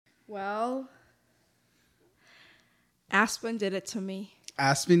Well, Aspen did it to me.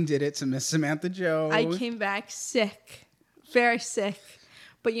 Aspen did it to Miss Samantha Joe. I came back sick. Very sick.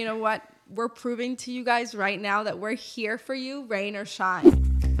 But you know what? We're proving to you guys right now that we're here for you, rain or shine.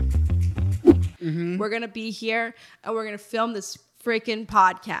 Mm-hmm. We're going to be here and we're going to film this freaking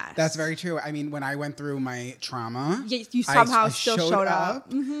podcast. That's very true. I mean, when I went through my trauma, you somehow still showed up.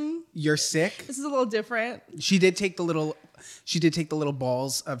 Mm-hmm. You're sick. This is a little different. She did take the little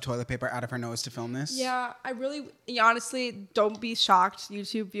balls of toilet paper out of her nose to film this. Yeah, honestly, don't be shocked,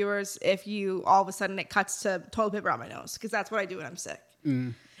 YouTube viewers, if you all of a sudden it cuts to toilet paper on my nose, because that's what I do when I'm sick.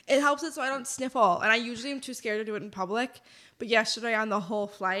 Mm. It helps it so I don't sniffle, and I usually am too scared to do it in public. But yesterday on the whole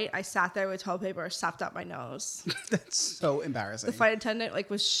flight, I sat there with toilet paper stuffed up my nose. That's so embarrassing. The flight attendant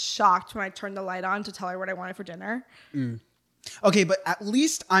was shocked when I turned the light on to tell her what I wanted for dinner. Mm. Okay, but at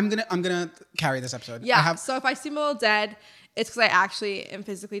least I'm gonna carry this episode. Yeah. So if I seem a little dead, it's because I actually am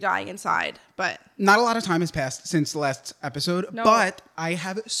physically dying inside. But not a lot of time has passed since the last episode. No. But I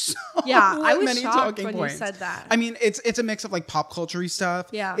have so I was many shocked talking when points. You said that. I mean, it's a mix of pop culture-y stuff.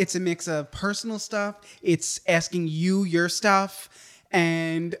 Yeah. It's a mix of personal stuff. It's asking you your stuff,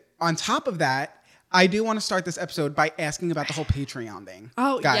 and on top of that, I do want to start this episode by asking about the whole Patreon thing.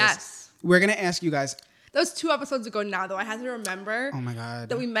 Oh, guys, yes. We're gonna ask you guys. That was 2 episodes ago now, though. I had to remember. Oh my God.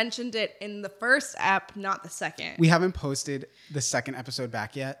 That we mentioned it in the first ep, not the second. We haven't posted the second episode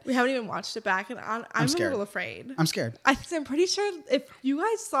back yet. We haven't even watched it back, and I'm a little afraid. I'm scared. I'm pretty sure if you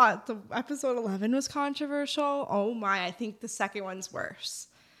guys thought the episode 11 was controversial, oh my, I think the second one's worse.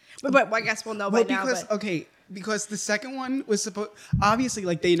 But I guess we'll know by now. Because the second one was supposed, obviously,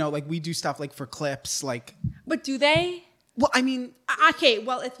 they know, we do stuff for clips, But do they? Well, I mean... Okay,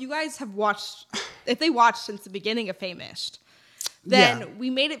 well, if you guys have watched... If they watched since the beginning of Famished, then we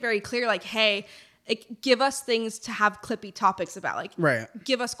made it very clear, hey, give us things to have clippy topics about. Right.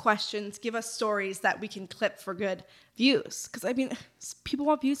 Give us questions, give us stories that we can clip for good views. Because, I mean, people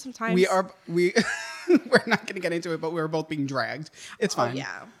want views sometimes. We're not going to get into it, but we're both being dragged. It's fine. Oh,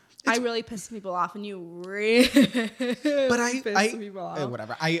 yeah. I really pissed people off, and you really pissed people off.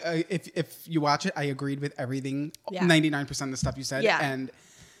 Whatever. If you watch it, I agreed with everything, 99% of the stuff you said. Yeah. And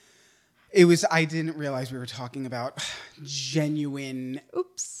I didn't realize we were talking about genuine,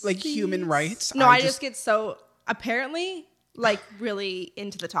 human rights. No, I just get so, apparently, really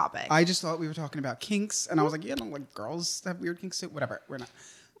into the topic. I just thought we were talking about kinks, and I was girls have weird kinks too. Whatever. We're not.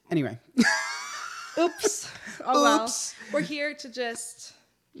 Anyway. Oops. Oh, Oops. Well. We're here to just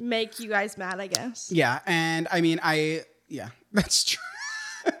make you guys mad, I guess. Yeah, and I mean, that's true.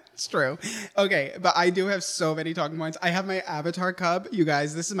 It's true. Okay, but I do have so many talking points. I have my Avatar cup. You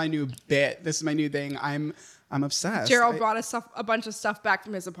guys, this is my new bit. This is my new thing. I'm obsessed. Gerald brought us a bunch of stuff back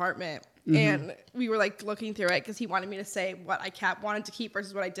from his apartment, and we were looking through it because he wanted me to say what I wanted to keep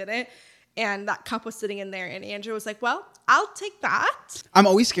versus what I didn't. And that cup was sitting in there, and Andrew was like, well, I'll take that. I'm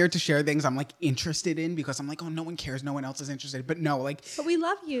always scared to share things I'm interested in because I'm oh, no one cares. No one else is interested. But no, But we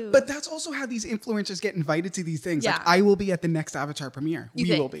love you. But that's also how these influencers get invited to these things. Yeah. I will be at the next Avatar premiere. We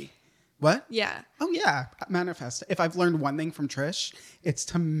will be. What? Yeah. Oh, yeah. Manifest. If I've learned one thing from Trish, it's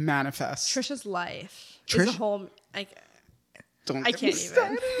to manifest. Trisha's life is a whole... I can't even. Don't get me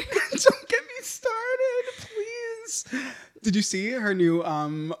started, please. Did you see her new...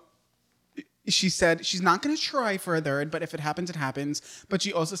 She said she's not going to try for a third, but if it happens, it happens. But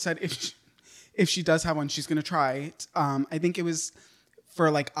she also said if she does have one, she's going to try it. I think it was for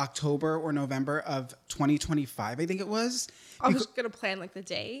October or November of 2025, I think it was. I was going to plan the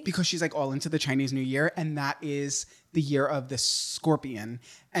day. Because she's all into the Chinese New Year, and that is the year of the Scorpion.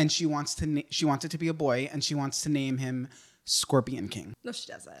 And she wants it to be a boy, and she wants to name him Scorpion King. No,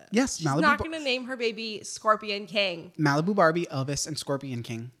 she doesn't. Yes, she's not going to name her baby Scorpion King. Malibu Barbie, Elvis, and Scorpion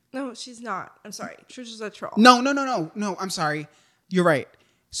King. No, she's not. I'm sorry. Trisha's a troll. No. I'm sorry. You're right.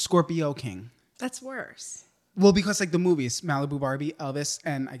 Scorpio King. That's worse. Well, because the movies, Malibu Barbie, Elvis,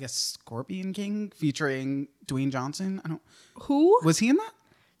 and I guess Scorpion King featuring Dwayne Johnson. Who? Was he in that?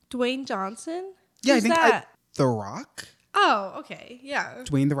 Dwayne Johnson? Yeah, Who's I think that? The Rock. Oh, okay. Yeah.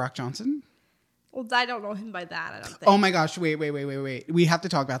 Dwayne The Rock Johnson. Well, I don't know him by that, I don't think. Oh my gosh. Wait. We have to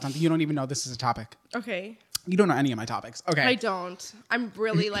talk about something. You don't even know this is a topic. Okay. You don't know any of my topics. Okay. I don't. I'm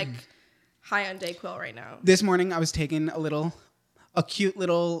really high on Dayquil right now. This morning I was taking a cute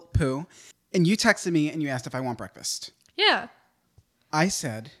little poo, and you texted me and you asked if I want breakfast. Yeah. I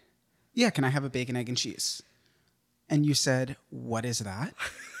said, yeah, can I have a bacon, egg, and cheese? And you said, what is that?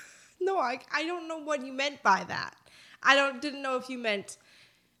 No, I don't know what you meant by that. Didn't know if you meant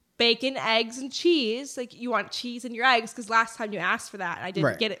bacon, eggs, and cheese. Like, you want cheese in your eggs because last time you asked for that, and I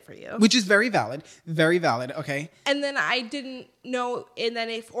didn't get it for you. Which is very valid. Very valid. Okay. And then I didn't know, and then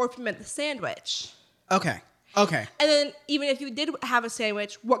if meant the sandwich. Okay. And then even if you did have a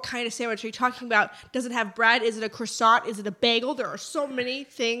sandwich, what kind of sandwich are you talking about? Does it have bread? Is it a croissant? Is it a bagel? There are so many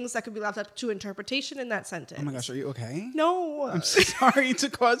things that could be left up to interpretation in that sentence. Oh my gosh, are you okay? No. I'm so sorry to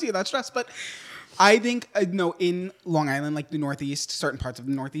cause you that stress, but I think, no, in Long Island, like the Northeast, certain parts of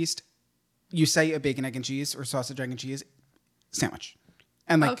the Northeast, you say a bacon, egg, and cheese or sausage, egg, and cheese sandwich.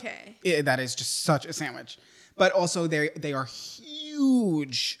 And like, that is just such a sandwich. But also they are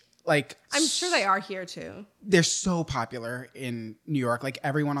huge. Like, I'm sure they are here too. They're so popular in New York. Like,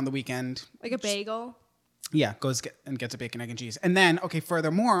 everyone on the weekend. Like a bagel? Yeah, and gets a bacon, egg, and cheese. And then, okay,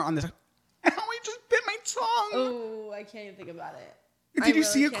 furthermore on this, ow, I just bit my tongue. Oh, I can't even think about it. Did you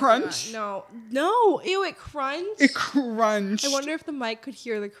see it crunch? No. Ew, it crunched. It crunched. I wonder if the mic could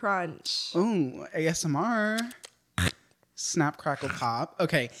hear the crunch. Oh, ASMR. Snap, crackle, pop.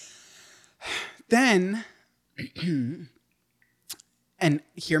 Okay. Then, and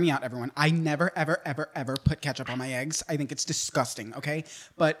hear me out, everyone. I never, ever, ever, ever put ketchup on my eggs. I think it's disgusting, okay?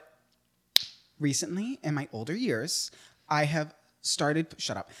 But recently, in my older years, I have started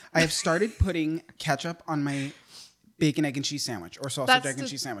putting ketchup on my bacon, egg, and cheese sandwich or sausage, egg, and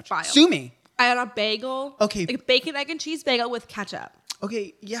cheese sandwich. Vile. Sue me. I had a bagel. Okay. Like a bacon, egg, and cheese bagel with ketchup.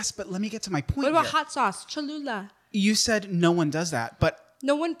 Okay, yes, but let me get to my point. What about here. hot sauce? Cholula. You said no one does that, but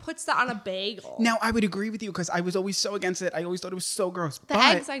no one puts that on a bagel. Now, I would agree with you because I was always so against it. I always thought it was so gross. The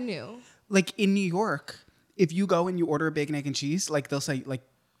eggs I knew. Like in New York, if you go and you order a bacon, egg, and cheese, like they'll say like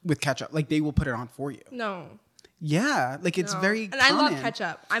with ketchup, like they will put it on for you. No. Yeah, like it's very and common. I love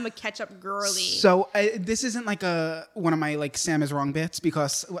ketchup. I'm a ketchup girly. So this isn't like one of my like Sam is wrong bits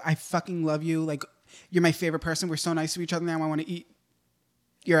because I fucking love you. Like you're my favorite person. We're so nice to each other now. I want to eat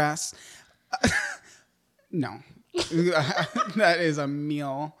your ass. No. That is a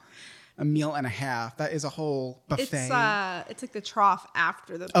meal and a half. That is a whole buffet. It's like the trough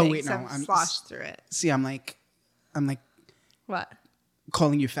after the pigs I'm sloshed through it. See, I'm like what?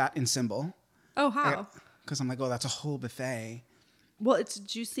 Calling you fat in symbol. Oh, how? Because I'm like, oh, that's a whole buffet. Well, it's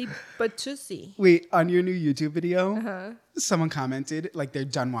juicy but juicy. Wait, on your new YouTube video, someone commented like they're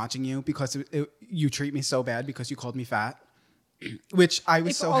done watching you because you treat me so bad because you called me fat. Which I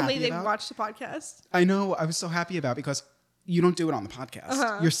was so happy about. If only they watched the podcast. I know. I was so happy about because you don't do it on the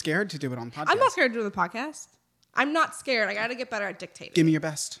podcast. You're scared to do it on the podcast. I'm not scared to do the podcast. I'm not scared. I got to get better at dictating. Give me your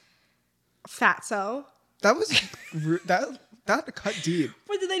best. Fatso. That was that cut deep.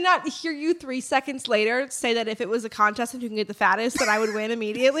 But did they not hear you 3 seconds later say that if it was a contest and who can get the fattest, that I would win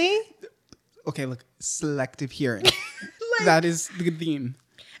immediately? Okay, look, selective hearing. That is the theme.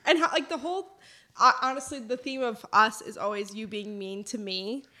 And how, like the whole... honestly, the theme of us is always you being mean to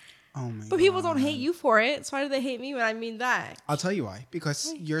me. Oh my god. But people don't hate you for it. So why do they hate me when I mean that? I'll tell you why.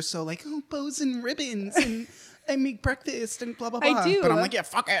 Because you're so like, oh, bows and ribbons and I make breakfast and blah, blah, blah. I do. But I'm like, yeah,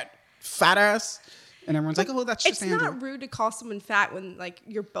 fuck it. Fat ass. And everyone's like, oh, that's just Andrew. It's not rude to call someone fat when like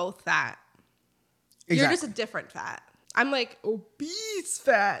you're both fat. Exactly. You're just a different fat. I'm like obese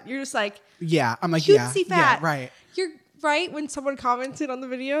fat. You're just like I'm like cutesy fat. Yeah, right. You're right when someone commented on the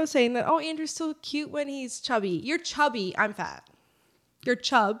video saying that, oh, Andrew's so cute when he's chubby. You're chubby. I'm fat. You're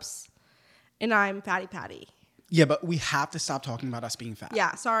chubs. And I'm fatty patty. Yeah, but we have to stop talking about us being fat.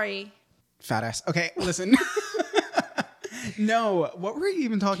 Yeah, sorry. Fat ass. Okay, listen. No, what were you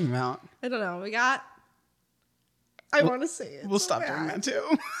even talking about? I don't know. I want to say it. We'll stop doing that too.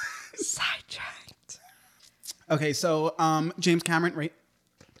 Sidetracked. Okay, so James Cameron, right?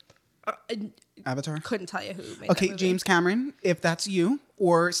 Avatar? Couldn't tell you who made Okay, that movie. James Cameron, if that's you,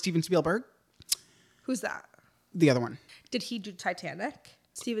 or Steven Spielberg. Who's that? The other one. Did he do Titanic?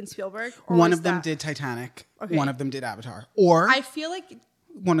 Steven Spielberg? Or one of them did Titanic. Okay. One of them did Avatar. Or I feel like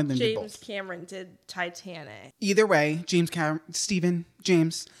one of them did both. James Cameron did Titanic. Either way, James,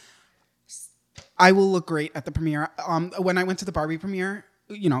 I will look great at the premiere. When I went to the Barbie premiere,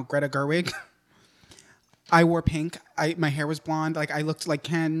 Greta Gerwig, I wore pink. My hair was blonde. Like I looked like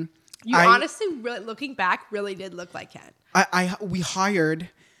Ken. You honestly, really, looking back, really did look like Ken. We hired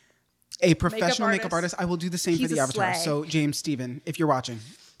a professional makeup artist. I will do the same for the Avatar. Slay. So James, Steven, if you're watching,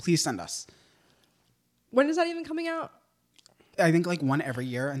 please send us. When is that even coming out? I think like one every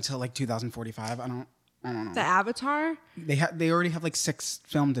year until like 2045. I don't know. The Avatar? They already have like 6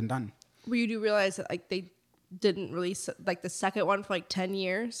 filmed and done. Well, you do realize that like they didn't release like the second one for like 10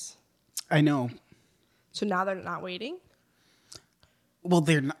 years. I know. So now they're not waiting? Well,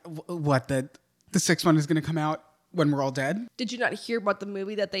 they're not. What, the 6th one is going to come out when we're all dead? Did you not hear about the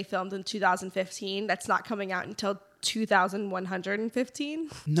movie that they filmed in 2015 that's not coming out until 2115.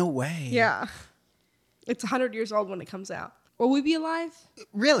 No way. Yeah. It's 100 years old when it comes out. Will we be alive?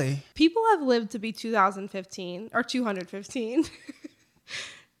 Really? People have lived to be 2015 or 215.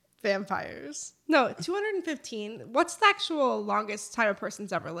 Vampires. No, 215. What's the actual longest time a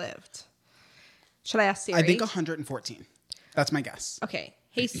person's ever lived? Should I ask Siri? I think 114. That's my guess. Okay.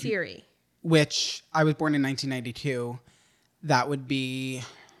 Hey, Siri. Which I was born in 1992. That would be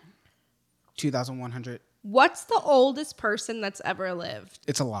 2,100. What's the oldest person that's ever lived?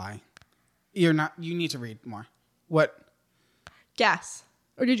 It's a lie. You need to read more. What? Guess.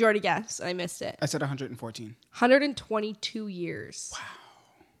 Or did you already guess? I missed it. I said 114. 122 years. Wow.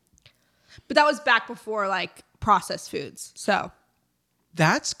 But that was back before like processed foods. So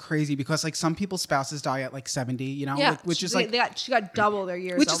that's crazy because like some people's spouses die at like 70, you know? Yeah. Like, which is she got double their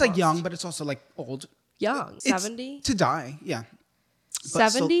years. Which almost. is like young, but it's also like old. Young. 70? To die, yeah.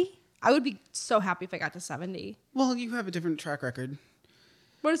 70? I would be so happy if I got to 70. Well, you have a different track record.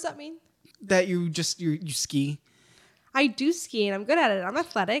 What does that mean? That you ski. I do ski and I'm good at it. I'm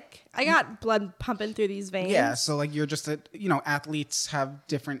athletic. I got blood pumping through these veins. Yeah, so like you're just athletes have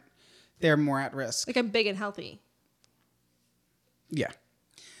different, they're more at risk. Like I'm big and healthy. Yeah.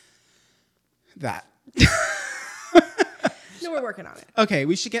 That. No, we're working on it. Okay,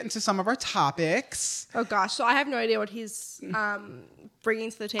 we should get into some of our topics. Oh gosh, so I have no idea what he's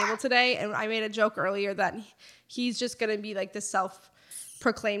bringing to the table today, and I made a joke earlier that he's just gonna be like the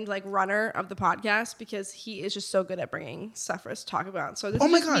self-proclaimed like runner of the podcast because he is just so good at bringing stuff for us to talk about. So this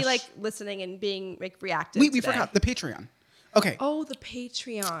is just me like listening and being like reactive. We forgot the Patreon. Okay. Oh, the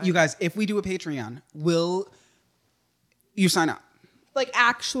Patreon. You guys, if we do a Patreon, will you sign up? Like,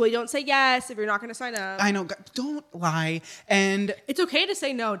 actually, don't say yes if you're not going to sign up. I know. Don't lie. And it's okay to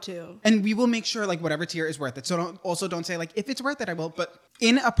say no, too. And we will make sure, like, whatever tier is worth it. So don't say, like, if it's worth it, I will. But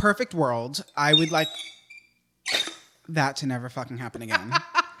in a perfect world, I would like that to never fucking happen again.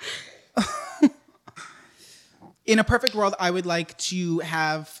 In a perfect world, I would like to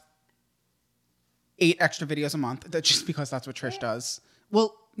have 8 extra videos a month. Just because that's what Trish does.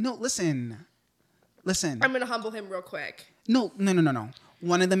 Well, no, listen. I'm going to humble him real quick. No.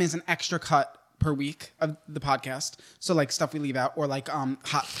 One of them is an extra cut per week of the podcast. So like stuff we leave out or like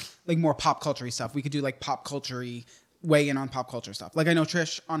more pop culture stuff. We could do like pop culture weigh in on pop culture stuff. Like I know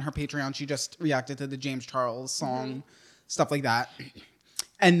Trish on her Patreon, she just reacted to the James Charles song, stuff like that.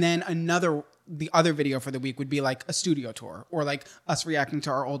 And then the other video for the week would be like a studio tour or like us reacting to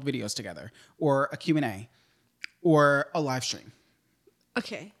our old videos together or a Q&A or a live stream.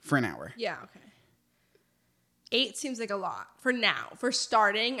 Okay. For an hour. Yeah, okay. 8 seems like a lot for now. For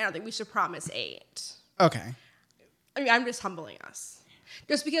starting, I don't think we should promise 8. Okay. I mean, I'm just humbling us.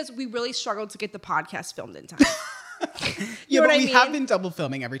 Just because we really struggled to get the podcast filmed in time. Yeah, but we have been double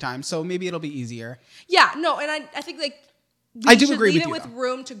filming every time, so maybe it'll be easier. Yeah, no, and I think like I do agree with you. Leave it with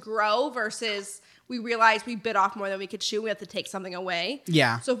room to grow versus we realized we bit off more than we could chew. We have to take something away.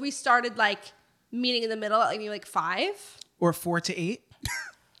 Yeah. So if we started like meeting in the middle at maybe 5 or 4 to 8.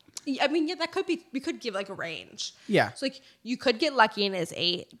 I mean, yeah, that could be. We could give like a range. Yeah. So like you could get lucky and it's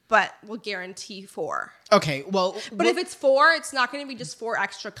 8, but we'll guarantee 4. Okay. Well, but if it's 4, it's not going to be just 4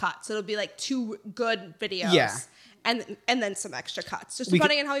 extra cuts. It'll be like 2 good videos. Yeah. And then some extra cuts, just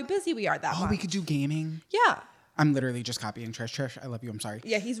depending on how busy we are that month. Oh, we could do gaming. Yeah. I'm literally just copying Trish. Trish, I love you. I'm sorry.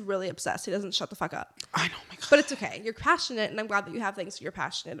 Yeah, he's really obsessed. He doesn't shut the fuck up. I know, my God. But it's okay. You're passionate, and I'm glad that you have things you're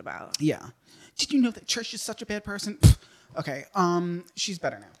passionate about. Yeah. Did you know that Trish is such a bad person? Okay. She's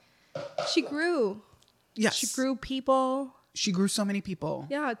better now. She grew. Yes. She grew people. She grew so many people.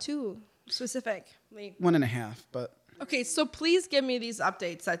 Yeah, 2 specific. 1.5, but. Okay, so please give me these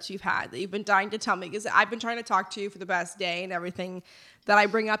updates that you've had, that you've been dying to tell me, because I've been trying to talk to you for the past day and everything that I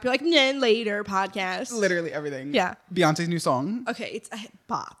bring up. You're like, nah, later, podcast. Literally everything. Yeah. Beyonce's new song. Okay, it's a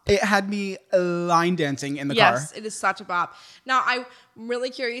bop. It had me line dancing in the car. Yes, it is such a bop. Now, I'm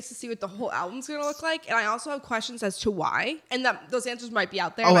really curious to see what the whole album's going to look like, and I also have questions as to why, and those answers might be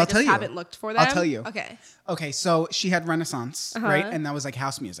out there, and I just haven't looked for them. I'll tell you. Okay, so she had Renaissance, right? And that was like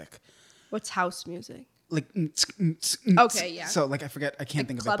house music. What's house music? Like, okay, yeah. So like, I can't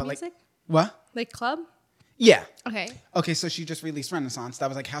think of it, but music? like, what? Like club? Yeah. Okay, so she just released Renaissance. That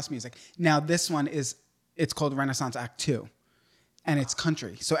was like house music. Now this one it's called Renaissance Act 2. And it's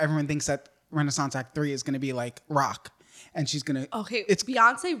country. So everyone thinks that Renaissance Act 3 is going to be like rock. And she's going to... Okay, it's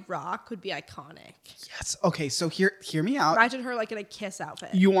Beyonce rock would be iconic. Yes. Okay, so hear me out. Imagine her like in a Kiss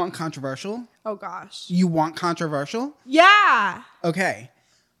outfit. You want controversial? Oh gosh. You want controversial? Yeah. Okay.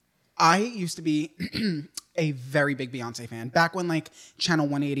 I used to be a very big Beyonce fan. Back when like Channel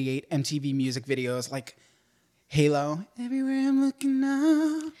 188 MTV music videos like Halo. Everywhere I'm looking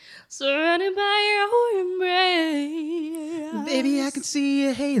now. Surrounded by your embrace. Baby, I can see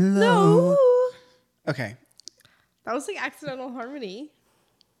a halo. No. Okay. That was like accidental harmony.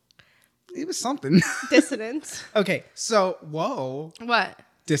 It was something. Dissonance. Okay, so, whoa. What?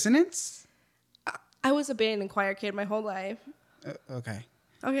 Dissonance? I was a band and choir kid my whole life. Okay.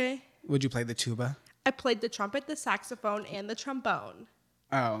 Okay. Would you play the tuba? I played the trumpet, the saxophone, and the trombone.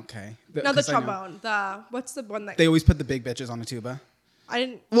 Oh, okay. No, the trombone. What's the one that... They always put the big bitches on the tuba. I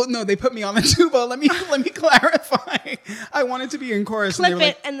didn't... Well, no, they put me on the tuba. Let me clarify. I wanted to be in chorus. Clip and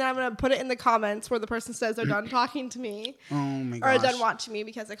it, and then I'm going to put it in the comments where the person says they're done talking to me. Oh, my Or gosh. done watching me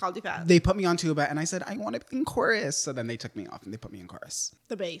because I called you fat. They put me on tuba, and I said, I want to be in chorus. So then they took me off, and they put me in chorus.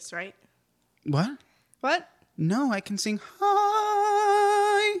 The bass, right? What? What? No, I can sing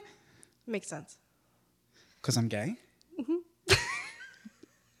high. Makes sense. Because I'm gay?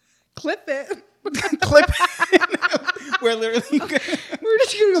 Clip it. Clip it. We're literally We're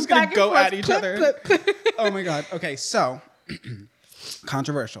just going to go at each clip, other. clip. Oh my God. Okay, so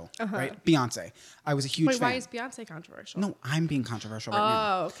controversial, right? Beyonce. I was a huge Wait, fan. why is Beyonce controversial? No, I'm being controversial right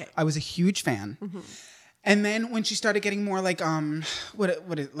now. Oh, okay. I was a huge fan. And then when she started getting more like I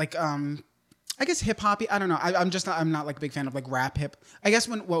guess hip hoppy. I don't know. I'm not like a big fan of like rap hip. I guess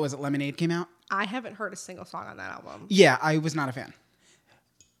what was it? Lemonade came out. I haven't heard a single song on that album. Yeah, I was not a fan.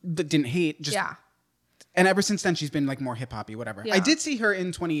 But didn't hate. Just Yeah. And ever since then, she's been like more hip hoppy, whatever. Yeah. I did see her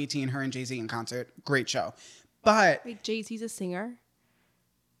in 2018, her and Jay-Z in concert. Great show. But Wait, Jay-Z's a singer?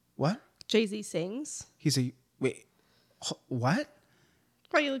 what? Jay-Z sings? What? Why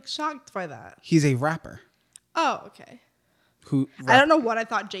are you like shocked by that? He's a rapper Oh, okay. who. I don't know what I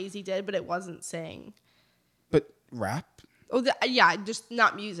thought Jay-Z did, but it wasn't sing. But rap. Oh, yeah, just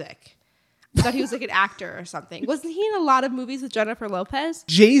not music. I thought he was like an actor or something. Wasn't he in a lot of movies with Jennifer Lopez?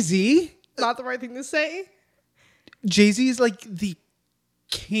 Jay-Z. Not the right thing to say. Jay-Z is like the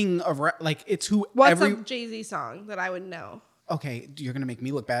king of rap. Like it's who What's a Jay-Z song that I would know? Okay, you're gonna make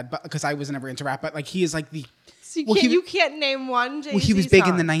me look bad, but because I was never into rap, but like he is like the. So you can't name one Jay-Z Well, he was big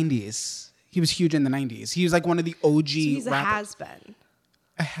song. in the '90s. He was huge in the '90s. He was like one of the OG. So he's a rappers. has-been.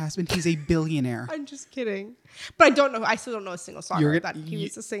 A has-been. He's a billionaire. I'm just kidding. But I don't know. I still don't know a single song that he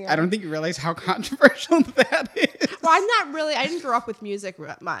was a singer. I don't think you realize how controversial that is. Well, I didn't grow up with music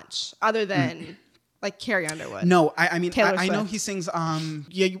much other than like Carrie Underwood. No, I mean, I know he sings,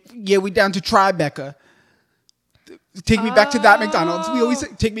 yeah, we down to Tribeca. Take me back to that McDonald's. We always say,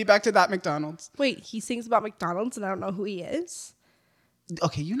 take me back to that McDonald's. Wait, he sings about McDonald's and I don't know who he is?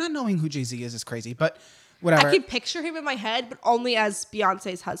 Okay, you not knowing who Jay-Z is crazy, but whatever. I can picture him in my head, but only as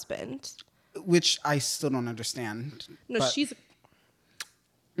Beyonce's husband. Which I still don't understand. No, but, she's...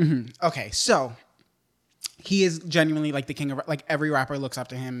 Okay, so he is genuinely like the king of rap. Like every rapper looks up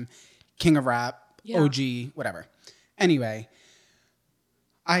to him. King of rap, Yeah. OG, whatever. Anyway,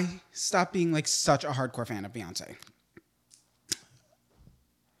 I stopped being like such a hardcore fan of Beyonce.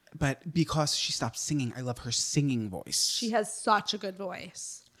 But because she stopped singing, I love her singing voice. She has such a good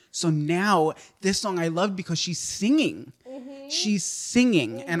voice. So now this song I love because she's singing. She's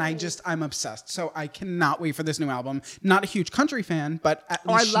singing, and I'm obsessed. So I cannot wait for this new album. Not a huge country fan, but at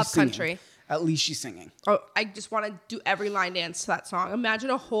least she's I love singing. country. At least she's singing. Oh, I just want to do every line dance to that song. Imagine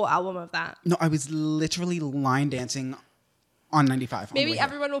a whole album of that. No, I was literally line dancing on 95. Maybe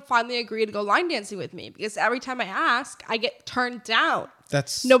everyone will finally agree to go line dancing with me because every time I ask, I get turned down.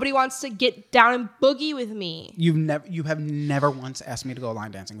 Nobody wants to get down and boogie with me. You have never once asked me to go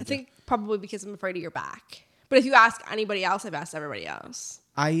line dancing with you. I think probably because I'm afraid of your back. But if you ask anybody else, I've asked everybody else.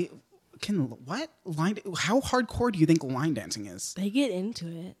 How hardcore do you think line dancing is? They get into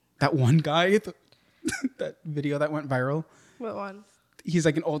it. That one guy, that video that went viral. What one? He's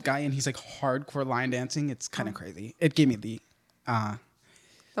like an old guy and he's like hardcore line dancing. It's kind of crazy. It gave me the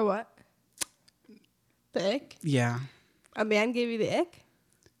what? The ick? Yeah. A man gave you the ick?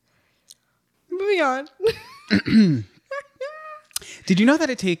 Moving on. Did you know that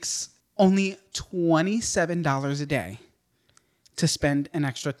it takes only $27 a day to spend an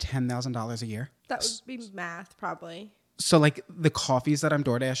extra $10,000 a year? That would be math, probably. So like the coffees that I'm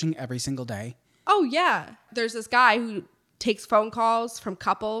door dashing every single day. Oh, yeah. There's this guy who takes phone calls from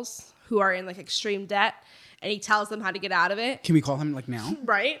couples who are in like extreme debt and he tells them how to get out of it. Can we call him like now?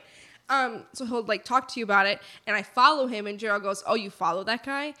 Right? So he'll like talk to you about it and I follow him and Gerald goes, oh, you follow that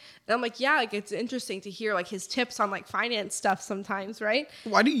guy? And I'm like, yeah, like it's interesting to hear like his tips on like finance stuff sometimes, right?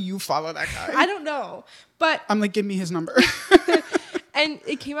 Why do you follow that guy? I don't know. But I'm like, give me his number. and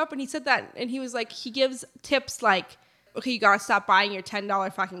it came up and he said that and he was like, he gives tips like, okay, you gotta stop buying your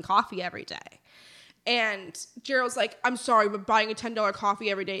 $10 fucking coffee every day. And Gerald's like, I'm sorry, but buying a $10 coffee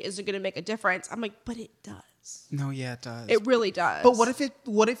every day isn't gonna make a difference. I'm like, but it does. No, yeah, it does. It really does. But what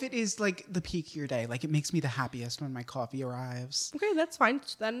if it is like the peak of your day? Like it makes me the happiest when my coffee arrives. Okay, that's fine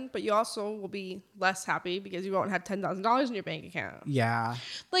then. But you also will be less happy because you won't have $10,000 in your bank account. Yeah.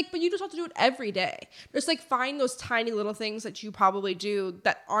 Like, but you just have to do it every day. Just like find those tiny little things that you probably do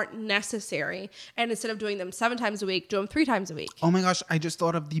that aren't necessary. And instead of doing them 7 times a week, do them 3 times a week. Oh my gosh, I just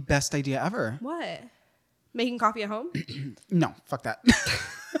thought of the best idea ever. What? Making coffee at home? No, fuck that.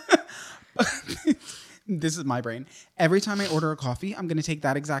 This is my brain. Every time I order a coffee, I'm going to take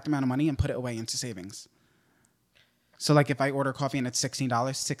that exact amount of money and put it away into savings. So like if I order coffee and it's $16,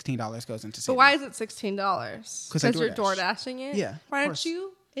 $16 goes into savings. But why is it $16? Because you're DoorDash. DoorDashing it? Yeah, Why don't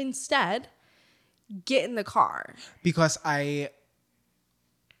you instead get in the car? Because I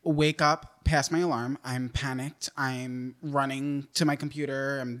wake up past my alarm. I'm panicked. I'm running to my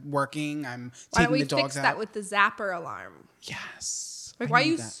computer. I'm working. I'm taking the dogs out. Why don't we fix that with the zapper alarm? Yes. Like, why are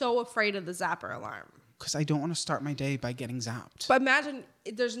you so afraid of the zapper alarm? Because I don't want to start my day by getting zapped. But imagine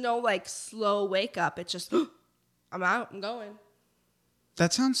there's no like slow wake up. It's just, I'm out, I'm going.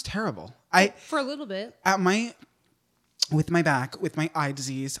 That sounds terrible. For a little bit. With my back, with my eye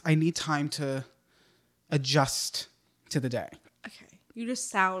disease, I need time to adjust to the day. Okay. You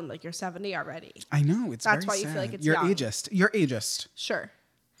just sound like you're 70 already. I know. That's very why sad. you feel like it's You're young. ageist. You're ageist. Sure.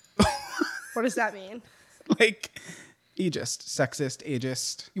 What does that mean? Like ageist, sexist,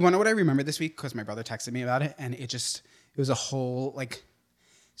 ageist. You want to know what I remember this week? Because my brother texted me about it, and it was a whole like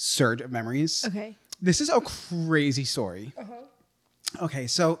surge of memories. Okay. This is a crazy story. Okay,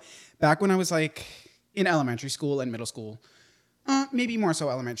 so back when I was like in elementary school and middle school, maybe more so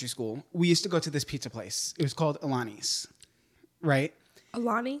elementary school, we used to go to this pizza place. It was called Alani's, right?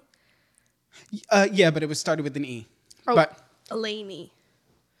 Alani? Yeah, but it was started with an E. Oh, but Elaney.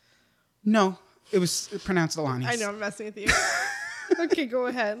 no, it was pronounced Alani's. I know, I'm messing with you. Okay, go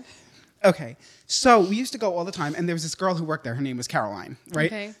ahead. Okay, so we used to go all the time, and there was this girl who worked there. Her name was Caroline, right?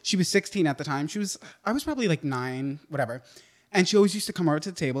 Okay. She was 16 at the time. I was probably like 9, whatever. And she always used to come over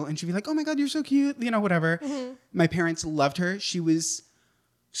to the table, and she'd be like, "Oh my God, you're so cute," you know, whatever. Mm-hmm. My parents loved her. She was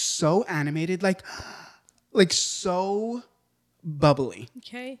so animated, like so bubbly.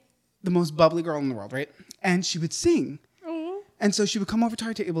 Okay. The most bubbly girl in the world, right? And she would sing. Mm-hmm. And so she would come over to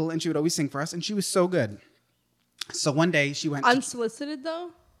our table, and she would always sing for us, and she was so good. So one day she went... Unsolicited,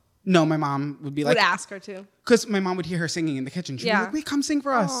 though? No, my mom would be like... Would ask her to. Because my mom would hear her singing in the kitchen. She'd be like, "Wait, come sing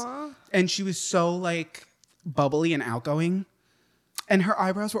for us." Aww. And she was so like bubbly and outgoing. And her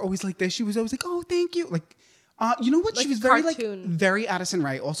eyebrows were always like this. She was always like, "Oh, thank you." Like, you know what? Like she was very Addison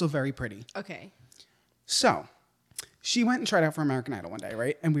Rae, also very pretty. Okay. So she went and tried out for American Idol one day,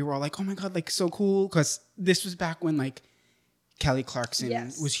 right? And we were all like, "Oh my God, like so cool." Because this was back when like Kelly Clarkson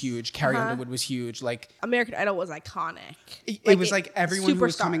was huge. Carrie Underwood was huge. Like American Idol was iconic. It was like everyone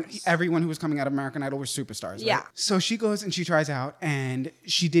who was coming out of American Idol were superstars. Right? Yeah. So she goes and she tries out, and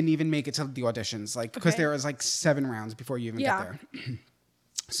she didn't even make it to the auditions, like because there was like 7 rounds before you even get there.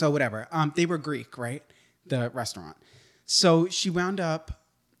 So whatever. They were Greek, right? The restaurant. So she wound up.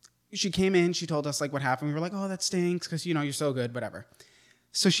 She came in. She told us like what happened. We were like, "Oh, that stinks," because you know you're so good, whatever.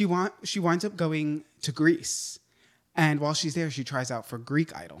 So she winds up going to Greece. And while she's there, she tries out for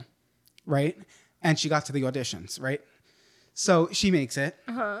Greek Idol, right? And she got to the auditions, right? So she makes it.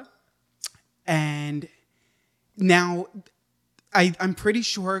 Uh-huh. And now I'm pretty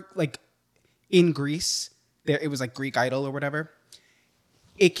sure, like, in Greece, it was like Greek Idol or whatever.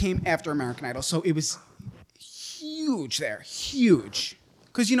 It came after American Idol. So it was huge there. Huge.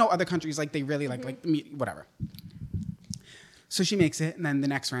 Because, you know, other countries, like, they really like whatever. So she makes it. And then the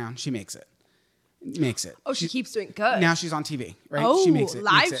next round, she makes it. Makes it. Oh, she keeps doing good. Now she's on TV, right? Oh, she makes it.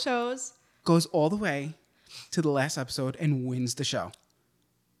 Live shows. Goes all the way to the last episode and wins the show.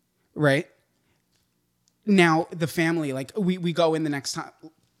 Right? Now, the family, like, we go in the next time.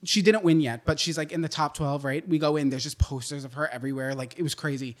 She didn't win yet, but she's, like, in the top 12, right? We go in. There's just posters of her everywhere. Like, it was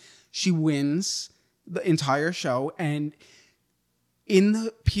crazy. She wins the entire show, and in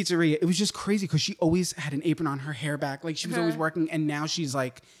the pizzeria, it was just crazy because she always had an apron on, her hair back. Like, she was always working, and now she's,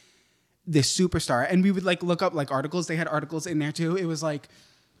 like, this superstar. And we would like look up like articles. They had articles in there too. It was like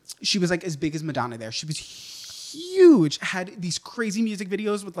she was like as big as Madonna there. She was huge. Had these crazy music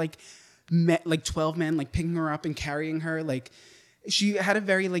videos with like 12 men like picking her up and carrying her. Like she had a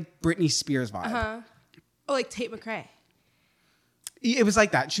very like Britney Spears vibe. Oh, like Tate McRae. It was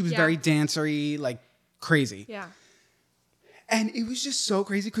like that. She was very dancery, like crazy. Yeah. And it was just so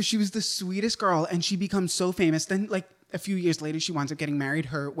crazy because she was the sweetest girl, and she becomes so famous. Then like a few years later, she winds up getting married.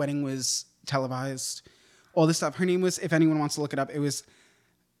 Her wedding was televised, all this stuff. Her name was, if anyone wants to look it up, it was,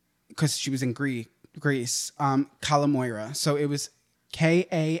 because she was in Greece, Kalamoira. So it was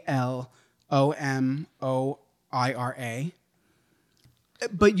Kalomira. Omoira.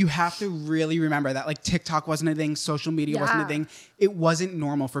 But you have to really remember that like TikTok wasn't a thing, social media wasn't a thing. It wasn't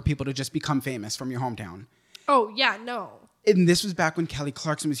normal for people to just become famous from your hometown. Oh, yeah, no. And this was back when Kelly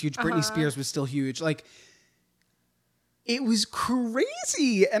Clarkson was huge. Britney Spears was still huge. Like, it was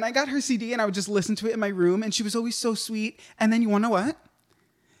crazy. And I got her CD and I would just listen to it in my room. And she was always so sweet. And then you want to know what?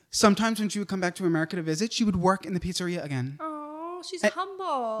 Sometimes when she would come back to America to visit, she would work in the pizzeria again. Oh, she's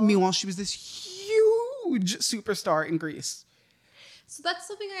humble. Meanwhile, she was this huge superstar in Greece. So that's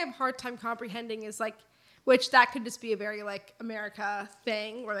something I have a hard time comprehending is like, which that could just be a very like America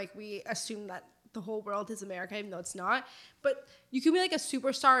thing where like we assume that the whole world is America, even though it's not. But you can be like a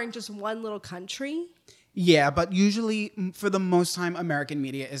superstar in just one little country. Yeah, but usually for the most time, American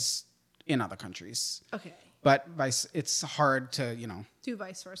media is in other countries. Okay. But it's hard to, do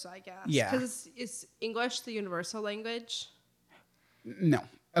vice versa, I guess. Yeah. Because is English the universal language? No.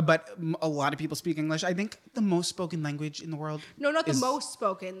 But a lot of people speak English. I think the most spoken language in the world. No, not the most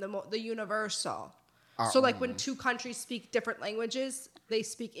spoken, the universal. So like when two countries speak different languages, they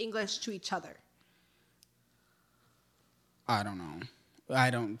speak English to each other. I don't know.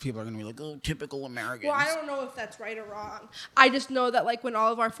 People are going to be like, oh, typical Americans. Well, I don't know if that's right or wrong. I just know that like when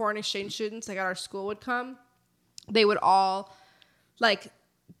all of our foreign exchange students like at our school would come, they would all like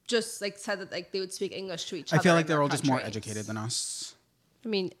just like said that like they would speak English to each other. I feel like they're all just more educated than us. I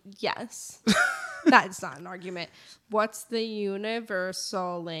mean, yes. That's not an argument. What's the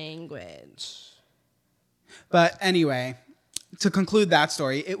universal language? But anyway, to conclude that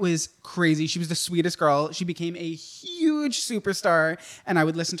story, it was crazy. She was the sweetest girl. She became a huge superstar, and I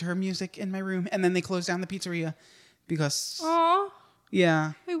would listen to her music in my room. And then they closed down the pizzeria because... Aww.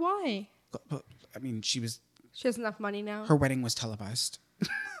 Yeah. Wait, why? But, I mean, she has enough money now? Her wedding was televised. It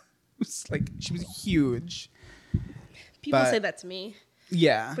was like, she was huge. People say that to me.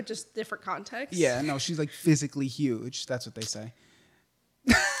 Yeah. But just different context. Yeah, no, she's like physically huge. That's what they say.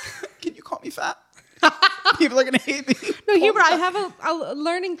 Can you call me fat? People are going to hate me. No, Hubert, I have a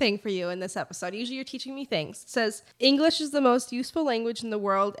learning thing for you in this episode. Usually you're teaching me things. It says, English is the most useful language in the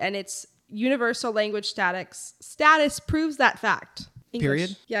world, and its universal language status proves that fact. English.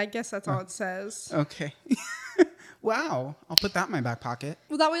 Period? Yeah, I guess that's all it says. Okay. Wow. I'll put that in my back pocket.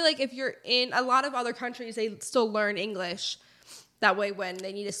 Well, that way, like, if you're in a lot of other countries, they still learn English. That way, when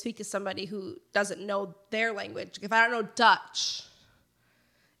they need to speak to somebody who doesn't know their language, if I don't know Dutch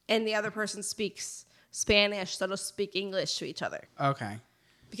and the other person speaks Spanish, they'll just speak English to each other. Okay.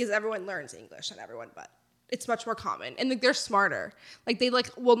 Because everyone learns English, not everyone, but it's much more common. And like, they're smarter. Like they like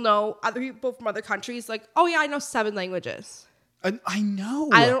will know other people from other countries. Like, oh yeah, I know 7 languages. I know.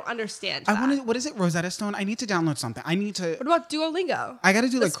 I don't understand that. What is it? Rosetta Stone? I need to download something. I need to. What about Duolingo? I got to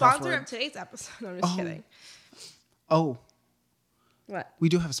do the like sponsor crossword. of today's episode. No, I'm just kidding. Oh. What? We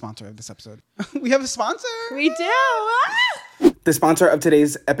do have a sponsor of this episode. We have a sponsor. We do. Ah! The sponsor of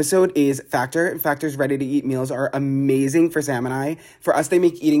today's episode is Factor. Factor's ready-to-eat meals are amazing for Sam and I. For us, they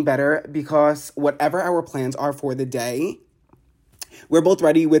make eating better because whatever our plans are for the day, we're both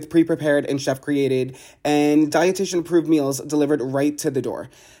ready with pre-prepared and chef-created and dietitian-approved meals delivered right to the door.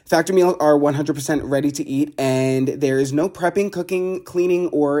 Factor meals are 100% ready to eat, and there is no prepping, cooking, cleaning,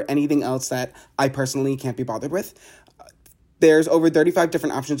 or anything else that I personally can't be bothered with. There's over 35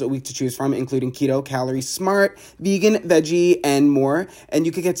 different options a week to choose from, including keto, calorie smart, vegan, veggie, and more. And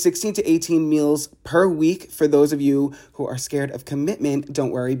you can get 16 to 18 meals per week. For those of you who are scared of commitment,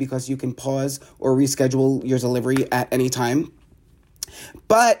 don't worry, because you can pause or reschedule your delivery at any time.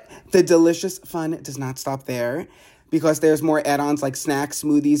 But the delicious fun does not stop there, because there's more add-ons like snacks,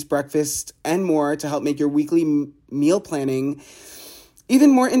 smoothies, breakfast, and more to help make your weekly meal planning even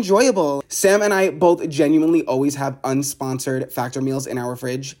more enjoyable. Sam and I both genuinely always have unsponsored Factor meals in our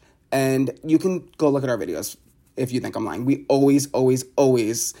fridge, and you can go look at our videos if you think I'm lying. We always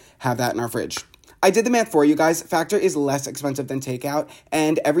have that in our fridge. I did the math for you guys. Factor is less expensive than takeout,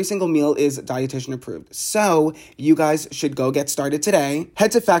 and every single meal is dietitian approved. So you guys should go get started today.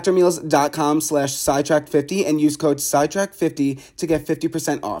 Head to factormeals.com/sidetracked50 and use code sidetracked50 to get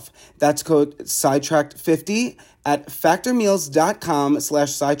 50% off. That's code sidetracked50 at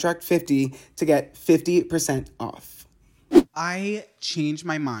factormeals.com/sidetracked50 to get 50% off. I changed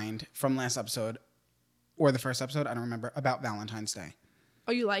my mind from last episode, or the first episode, I don't remember, about Valentine's Day.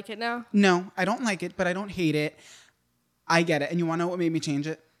 Oh, you like it now? No, I don't like it, but I don't hate it. I get it. And you want to know what made me change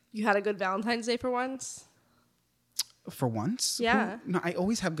it? You had a good Valentine's Day for once? For once? Yeah. No, I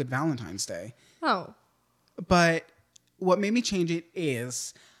always have good Valentine's Day. Oh. But what made me change it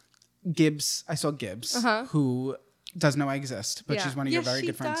is Gibbs. I saw Gibbs, who doesn't know I exist, but she's one of your very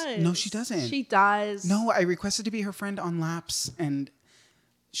good friends. No, she doesn't. She does. No, I requested to be her friend on Laps, and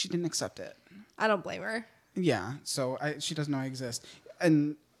she didn't accept it. I don't blame her. Yeah, so she doesn't know I exist.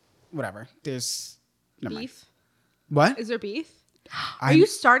 And whatever. There's... Never mind. Beef? What? Is there beef? Are you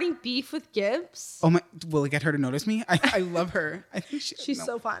starting beef with Gibbs? Oh my! Will it get her to notice me? I love her. I think she's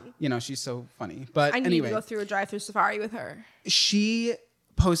so fun. You know, she's so funny. But I need anyway, to go through a drive-through safari with her. She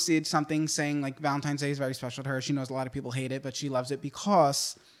posted something saying like Valentine's Day is very special to her. She knows a lot of people hate it, but she loves it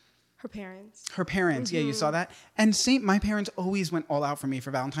because her parents. Yeah, you saw that. And my parents always went all out for me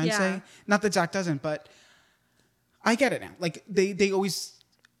for Valentine's Day. Not that Zach doesn't, but I get it now. Like they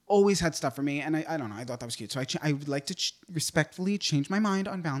always had stuff for me, and I don't know. I thought that was cute. So I would like to respectfully change my mind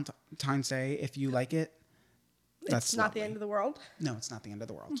on Valentine's Day. If you like it, that's not lovely. the end of the world. No, it's not the end of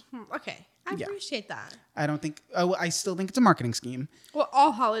the world. Okay, I appreciate that. I don't think. Oh, I still think it's a marketing scheme. Well,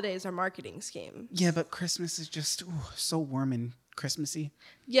 all holidays are marketing scheme. Yeah, but Christmas is just so warm and Christmassy.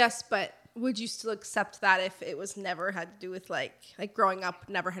 Yes, but would you still accept that if it was never had to do with like growing up,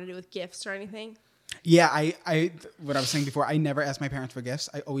 never had to do with gifts or anything? Yeah, I what I was saying before, I never asked my parents for gifts.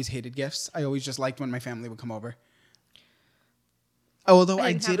 I always hated gifts. I always just liked when my family would come over. Although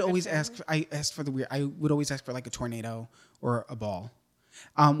I did always ask, I asked for the weird, I would always ask for like a tornado or a ball.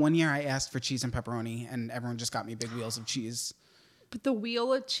 One year I asked for cheese and pepperoni and everyone just got me big wheels of cheese. But the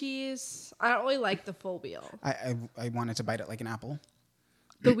wheel of cheese, I don't really like the full wheel. I wanted to bite it like an apple.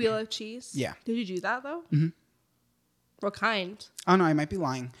 The wheel of cheese? Yeah. Did you do that though? Mm-hmm. What kind? Oh no, I might be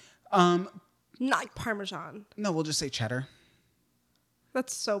lying. Not like Parmesan. No, we'll just say cheddar.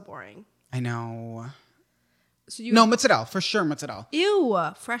 That's so boring. I know. So no, mozzarella. For sure, mozzarella. Ew.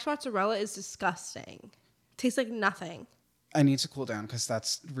 Fresh mozzarella is disgusting. Tastes like nothing. I need to cool down because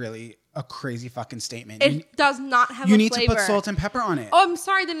that's really a crazy fucking statement. It does not have a flavor. You need to put salt and pepper on it. Oh, I'm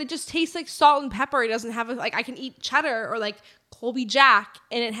sorry. Then it just tastes like salt and pepper. It doesn't have I can eat cheddar or like Colby Jack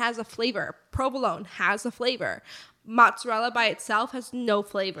and it has a flavor. Provolone has a flavor. Mozzarella by itself has no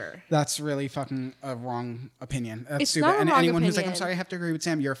flavor. That's really fucking a wrong opinion. That's it's stupid. Not a and wrong anyone who's like, opinion. I'm sorry, I have to agree with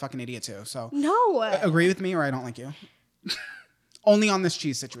Sam, you're a fucking idiot too. So no. Agree with me or I don't like you. Only on this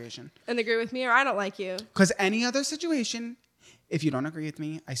cheese situation. And agree with me or I don't like you. Because any other situation, if you don't agree with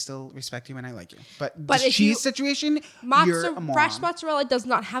me, I still respect you and I like you. But this if cheese situation, you're a moron. Fresh mozzarella does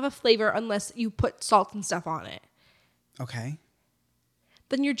not have a flavor unless you put salt and stuff on it. Okay.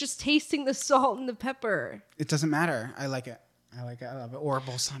 Then you're just tasting the salt and the pepper. It doesn't matter. I like it. I like it. I love it. Or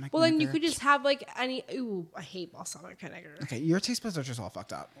balsamic Well, vinegar. then you could just have like any... Ooh, I hate balsamic vinegar. Okay, your taste buds are just all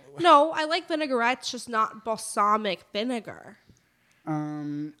fucked up. No, I like vinaigrettes, just not balsamic vinegar.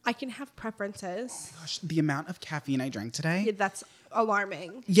 I can have preferences. Gosh, the amount of caffeine I drank today. Yeah, that's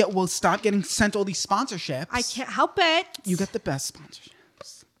alarming. Yeah, well, stop getting sent all these sponsorships. I can't help it. You get the best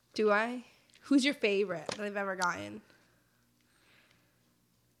sponsorships. Do I? Who's your favorite that I've ever gotten?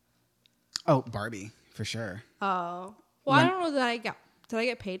 Oh, Barbie, for sure. Oh. Well, I don't know that did I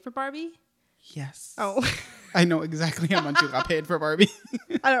get paid for Barbie? Yes. Oh. I know exactly how much you got paid for Barbie.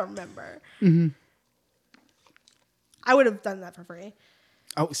 I don't remember. Mm-hmm. I would have done that for free.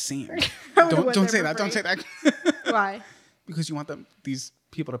 Oh, same. Don't say that. Don't say that. Why? Because you want these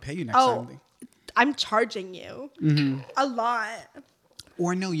people to pay you next time. I'm charging you a lot.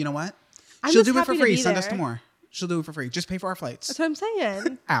 Or no, you know what? I'm She'll just do it for happy to free. be Send us there. to more. She'll do it for free. Just pay for our flights. That's what I'm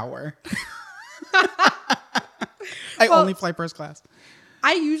saying. Hour. I only fly first class.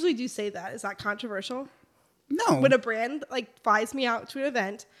 I usually do say that. Is that controversial? No. When a brand like flies me out to an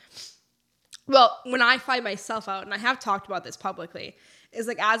event, well, when I fly myself out, and I have talked about this publicly, is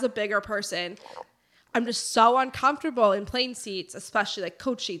like as a bigger person, I'm just so uncomfortable in plane seats, especially like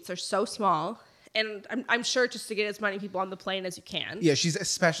coach seats are so small. And I'm sure just to get as many people on the plane as you can. Yeah, she's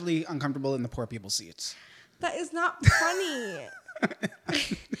especially uncomfortable in the poor people's seats. That is not funny.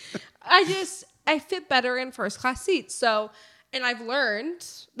 I fit better in first class seats. So, and I've learned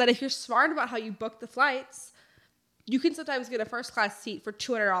that if you're smart about how you book the flights, you can sometimes get a first class seat for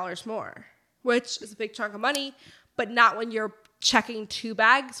 $200 more, which is a big chunk of money, but not when you're checking 2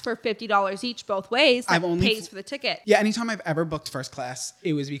 bags for $50 each both ways. That pays for the ticket. Yeah, anytime I've ever booked first class,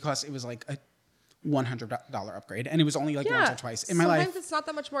 it was because it was like a $100 upgrade, and it was only like once or twice in my life. Sometimes it's not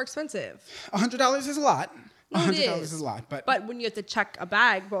that much more expensive. $100 is a lot. No, $100 is a lot, but when you have to check a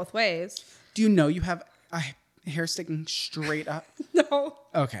bag both ways. Do you know you have a hair sticking straight up? No.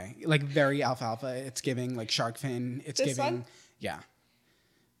 Okay, like very alfalfa. It's giving like shark fin. It's This giving, one? yeah.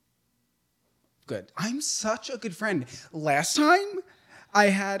 Good. I'm such a good friend. Last time I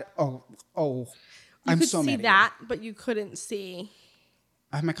had You I'm could so see mad at that, but you couldn't see.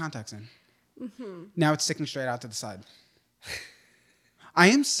 I have my contacts in. Now it's sticking straight out to the side. I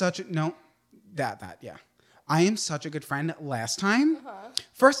am such a yeah. I am such a good friend. Last time,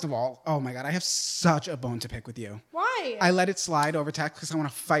 first of all, oh my god, I have such a bone to pick with you. Why? Why? I let it slide over text because I want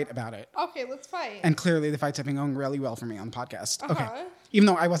to fight about it. Okay, let's fight. And clearly the fights have been going really well for me on the podcast. Uh-huh. Okay. Even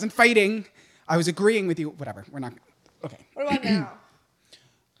though I wasn't fighting, I was agreeing with you. Whatever. We're not. Okay. What about now?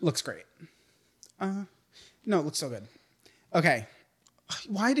 Looks great. No, it looks so good. Okay.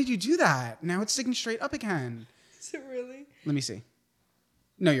 Why did you do that? Now it's sticking straight up again. Is it really? Let me see.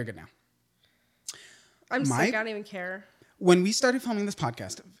 No, you're good now. I'm sick. I don't even care. When we started filming this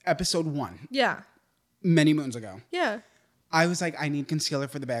podcast, episode 1. Yeah. Many moons ago. Yeah. I was like, I need concealer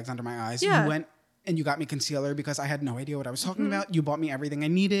for the bags under my eyes. Yeah. You went and you got me concealer because I had no idea what I was talking about. You bought me everything I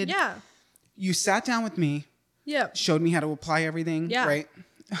needed. Yeah. You sat down with me. Yeah. Showed me how to apply everything. Yeah. Right?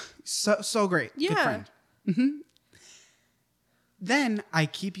 So great. Yeah. Good friend. Mm-hmm. Then I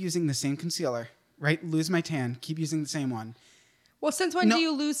keep using the same concealer, right? Lose my tan. Keep using the same one. Well, since when do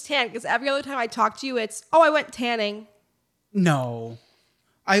you lose tan? Because every other time I talk to you, it's, oh, I went tanning. No.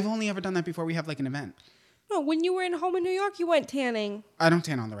 I've only ever done that before we have like an event. No, when you were home in New York, you went tanning. I don't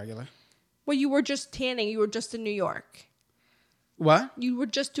tan on the regular. Well, you were just tanning. You were just in New York. What? You were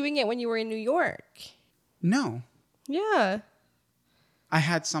just doing it when you were in New York. No. Yeah. I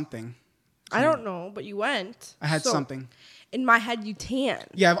had something. I don't know, but you went. I had something. In my head, you tan.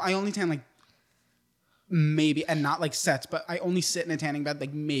 Yeah, I only tan like maybe, and not like sets, but I only sit in a tanning bed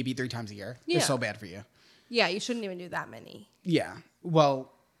like maybe 3 times a year. Yeah. They're so bad for you. Yeah, you shouldn't even do that many. Yeah.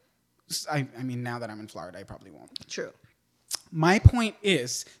 Well, I mean, now that I'm in Florida, I probably won't. True. My point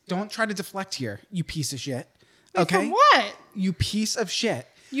is, don't try to deflect here, you piece of shit. Okay? From what? You piece of shit.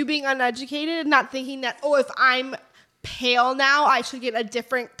 You being uneducated, not thinking that, oh, if I'm pale now, I should get a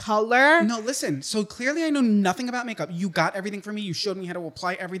different color. No, listen. So clearly I know nothing about makeup. You got everything for me. You showed me how to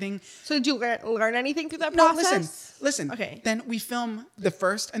apply everything. So did you learn anything through that No, process? listen. Okay. Then we film the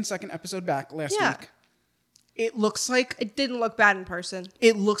first and second episode back last week. It looks like It didn't look bad in person.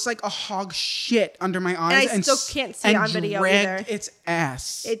 it looks like a hog shit under my eyes. And I still can't see it on video dragged either. its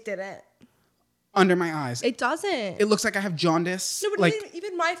ass It didn't. under my eyes. It doesn't. It looks like I have jaundice. No, but like,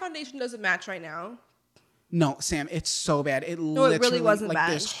 even my foundation doesn't match right now. no, Sam, it's so bad. It No, it literally really wasn't like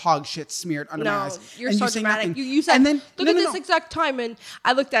bad. there's hog shit smeared under my No, eyes. you're And so you say dramatic. nothing. You said, and then, look at this exact time, and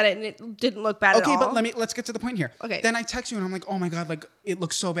I looked at it, and it didn't look bad at all. Okay, but let's get to the point here. Okay. Then I text you, and I'm like, oh my God, like, it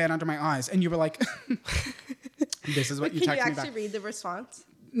looks so bad under my eyes. And you were like, this is what you texted me Can you back. actually read the response?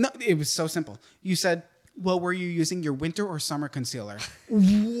 No, it was so simple. You said, well, were you using your winter or summer concealer?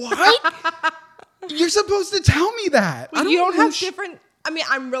 What? You're supposed to tell me that. You don't have different. I mean,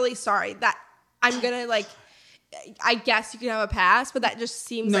 I'm really sorry that I'm gonna like. I guess you can have a pass, but that just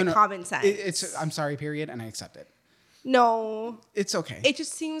seems like common sense. It's I'm sorry, period, and I accept it. No, It's okay. it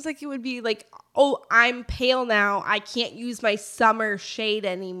just seems like it would be like, oh, I'm pale now. I can't use my summer shade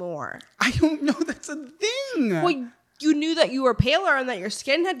anymore. I don't know that's a thing. Well, you knew that you were paler and that your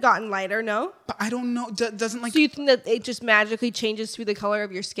skin had gotten lighter, no? But I don't know. Doesn't like. So you think that it just magically changes through the color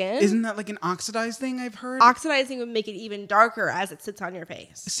of your skin? Isn't that like an oxidized thing I've heard? Oxidizing would make it even darker as it sits on your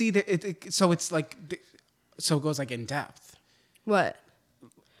face. See, so it's like, so it goes like in depth. What?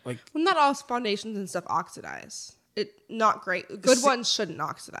 Like, Well, not all foundations and stuff oxidize. Not great. Good ones shouldn't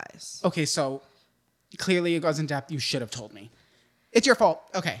oxidize. okay, so clearly it goes in depth. You should have told me. It's your fault.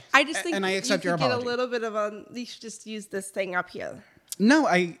 Okay. I just think and I accept your you apology. get a little bit of a. You should just use this thing up here. No,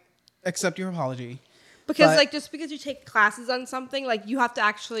 I accept your apology. Because But- like just because you take classes on something, like you have to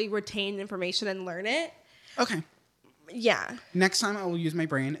actually retain information and learn it. Okay. Yeah. Next time I will use my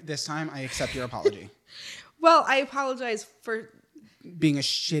brain. This time I accept your apology. Well, I apologize for Being a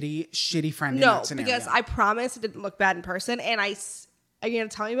shitty friend in no, that scenario. because I promise it didn't look bad in person, and are you gonna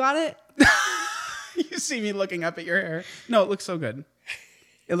tell me about it? You see me looking up at your hair. No, it looks so good.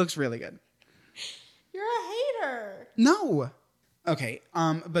 It looks really good. You're a hater. No. Okay.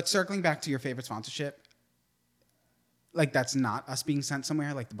 But circling back to your favorite sponsorship, like that's not us being sent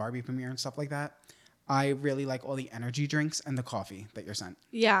somewhere, like the Barbie premiere and stuff like that. I really like all the energy drinks and the coffee that you're sent.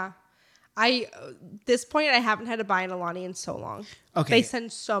 Yeah. This point, I haven't had to buy an Alani in so long. Okay. They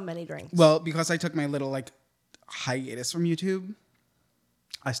send so many drinks. Well, because I took my little like hiatus from YouTube,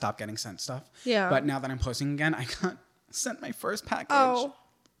 I stopped getting sent stuff. Yeah. But now that I'm posting again, I got sent my first package. Oh.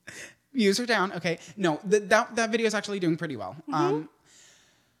 Views are down. Okay. No, that video is actually doing pretty well. Mm-hmm.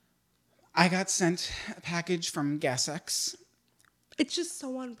 I got sent a package from GasX. It's just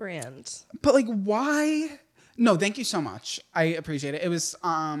so on brand. But like, why? No, thank you so much. I appreciate it. It was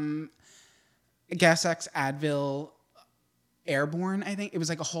GasX, Advil, Airborne, I think. It was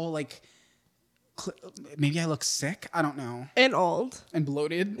like a whole like, maybe I look sick. I don't know. And old. And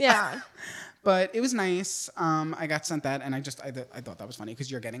bloated. Yeah. But it was nice. I got sent that, and I thought that was funny because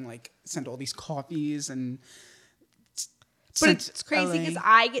you're getting like sent all these coffees and. But it's crazy because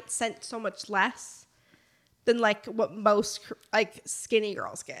I get sent so much less than like what most like skinny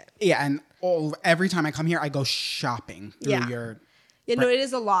girls get. Yeah, and every time I come here, I go shopping through your. Yeah, no, it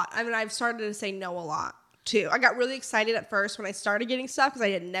is a lot. I mean, I've started to say no a lot too. I got really excited at first when I started getting stuff because I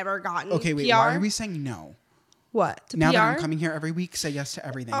had never gotten. Okay, wait. PR. Why are we saying no? What? To now PR? that I'm coming here every week, say yes to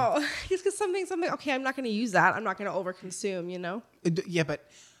everything. Oh, just because something. Okay, I'm not going to use that. I'm not going to overconsume. You know. Yeah, but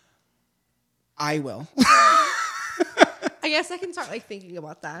I will. I guess I can start like thinking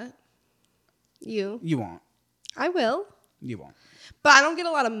about that. You won't. I will. You won't. But I don't get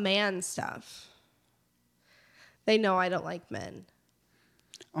a lot of man stuff. They know I don't like men.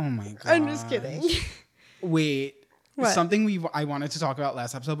 Oh my god. I'm just kidding. Wait. What? Something I wanted to talk about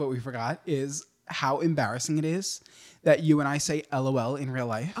last episode, but we forgot, is how embarrassing it is that you and I say LOL in real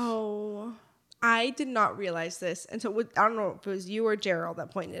life. Oh, I did not realize this. And so I don't know if it was you or Gerald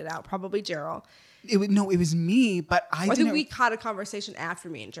that pointed it out. Probably Gerald. It was me, but I think didn't. we had a conversation after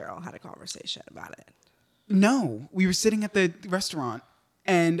me and Gerald had a conversation about it. No, we were sitting at the restaurant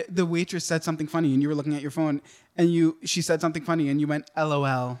and the waitress said something funny and you were looking at your phone and she said something funny and you went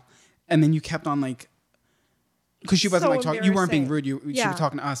LOL and then you kept on like, because she wasn't like talking, you weren't being rude, she was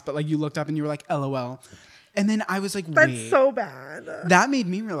talking to us, but like you looked up and you were like LOL. And then I was like, wait. That's so bad. That made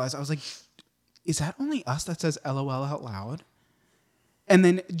me realize, I was like, is that only us that says LOL out loud? And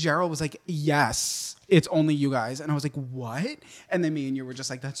then Gerald was like, yes, it's only you guys. And I was like, what? And then me and you were just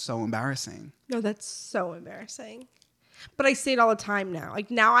like, that's so embarrassing. No, that's so embarrassing. But I say it all the time now. Like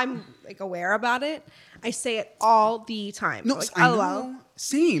now I'm like aware about it. I say it all the time. No, like, I LOL. know.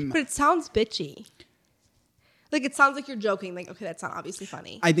 Same. But it sounds bitchy. Like it sounds like you're joking. Like, okay, that's not obviously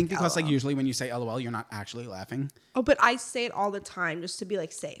funny. I think because LOL. like usually when you say LOL, you're not actually laughing. Oh, but I say it all the time just to be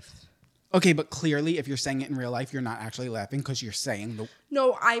like safe. Okay, but clearly if you're saying it in real life, you're not actually laughing because you're saying the...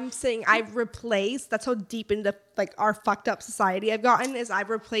 No, I'm saying I've replaced, that's how deep into like our fucked up society I've gotten, is I've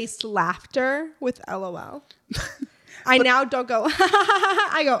replaced laughter with LOL. I now don't go,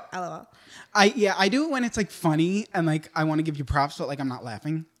 I go LOL. I do it when it's like funny and like I want to give you props, but like I'm not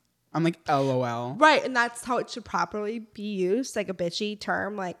laughing. I'm like LOL. Right, and that's how it should properly be used, like a bitchy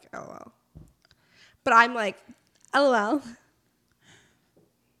term, like LOL. But I'm like, LOL.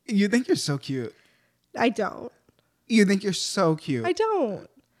 You think you're so cute. I don't. You think you're so cute. I don't.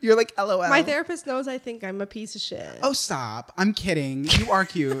 You're like LOL. My therapist knows I think I'm a piece of shit. Oh, stop. I'm kidding. You are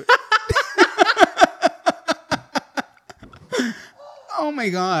cute. Oh my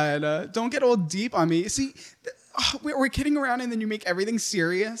God. Don't get all deep on me. See, we're kidding around and then you make everything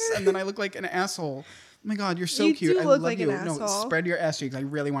serious and then I look like an asshole. Oh my God, you're so cute. Do I look love like you. an No, asshole. spread your ass cheeks. I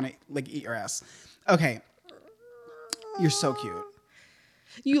really want to like eat your ass. Okay. You're so cute.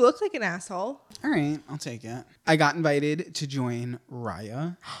 You look like an asshole. All right, I'll take it. I got invited to join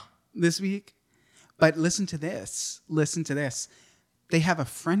Raya this week. But listen to this. Listen to this. They have a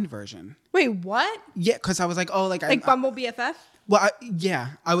friend version. Wait, what? Yeah, because I was like, oh, like Bumble BFF? Well,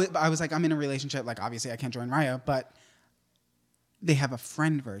 I was like, I'm in a relationship. Like, obviously, I can't join Raya, but they have a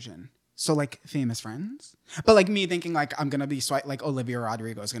friend version. So, like, famous friends. But, like, me thinking, like, I'm going to be like Olivia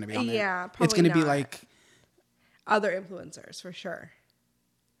Rodrigo is going to be on there. Yeah, probably it's going to be not. like... Other influencers, for sure.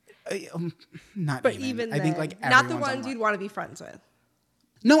 Not But even then, I think, like, not the everyone's ones on you'd want to be friends with.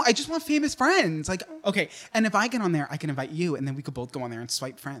 No, I just want famous friends. Like, okay. And if I get on there, I can invite you, and then we could both go on there and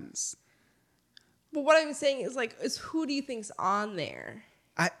swipe friends. But what I'm saying is, like, who do you think's on there?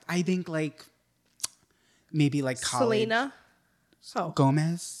 I think, like, maybe, like, college. Selena? Oh.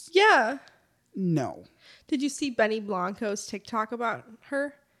 Gomez? Yeah. No. Did you see Benny Blanco's TikTok about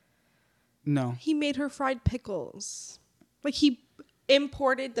her? No. He made her fried pickles. Like, he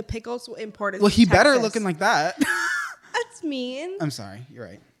imported the pickles. Well, he better looking like that. That's mean. I'm sorry. You're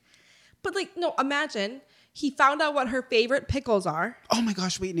right. But, like, no, imagine he found out what her favorite pickles are. Oh, my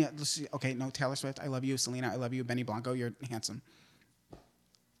gosh. Wait. Let's see. Okay, no, Taylor Swift. I love you. Selena, I love you. Benny Blanco, you're handsome.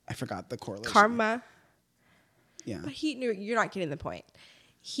 I forgot the correlation. Karma. Yeah. But he knew, you're not getting the point.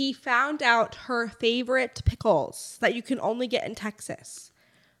 He found out her favorite pickles that you can only get in Texas.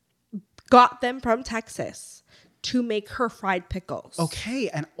 Got them from Texas to make her fried pickles. Okay.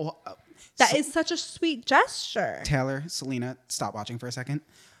 And that is such a sweet gesture. Taylor, Selena, stop watching for a second.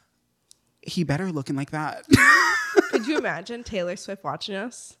 He better looking like that. Could you imagine Taylor Swift watching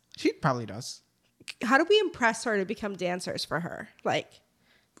us? She probably does. How do we impress her to become dancers for her? Like,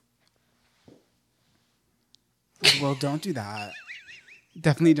 well, don't do that.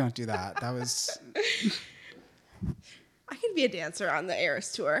 Definitely don't do that. That was... I could be a dancer on the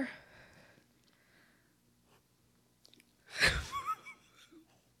Eras tour.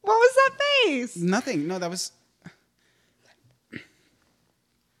 What was that face? Nothing. No, that was...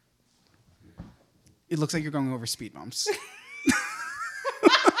 It looks like you're going over speed bumps.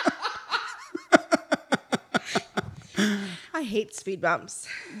 I hate speed bumps.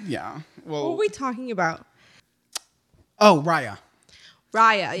 Yeah. What Well. were we talking about? Oh, Raya.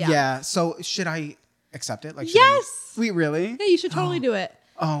 Raya, yeah. Yeah. So should I accept it? Like, Yes. Wait, really? Yeah, you should totally do it.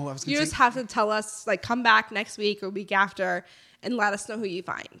 Oh, I was You gonna just say. have to tell us, like, come back next week or week after and let us know who you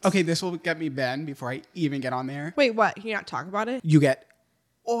find. Okay, this will get me banned before I even get on there. Wait, what? Can you not talk about it? You get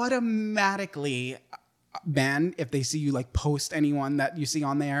automatically banned if they see you like post anyone that you see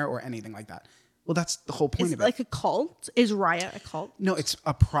on there or anything like that. Well, that's the whole point Is of it it. like a cult? Is Raya a cult? No, it's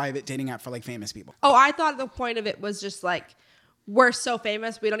a private dating app for like famous people. Oh, I thought the point of it was just like, we're so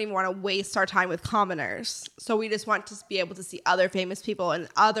famous, we don't even want to waste our time with commoners. So we just want to be able to see other famous people and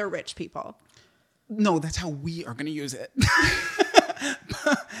other rich people. No, that's how we are going to use it.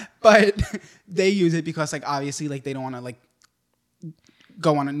 But they use it because like obviously like they don't want to like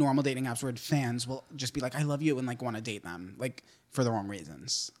go on a normal dating apps where fans will just be like, I love you and like want to date them like for the wrong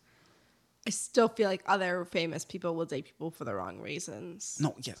reasons. I still feel like other famous people will date people for the wrong reasons.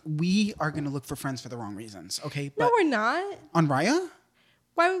 No, yes. We are going to look for friends for the wrong reasons. Okay. No, But we're not. on Raya?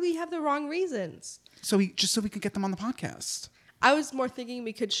 Why would we have the wrong reasons? So we could get them on the podcast. I was more thinking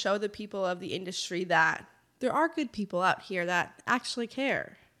we could show the people of the industry that there are good people out here that actually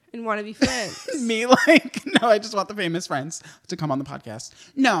care and want to be friends. Me, like, no, I just want the famous friends to come on the podcast.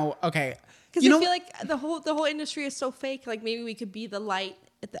 No, okay. Because I feel like the whole industry is so fake. Like maybe we could be the light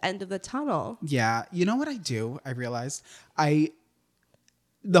at the end of the tunnel. Yeah, you know what I do? I realized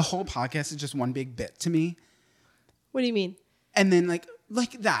the whole podcast is just one big bit to me. What do you mean? And then like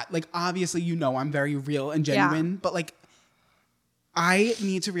that, like obviously I'm very real and genuine, but like I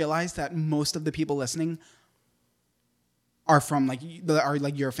need to realize that most of the people listening are from like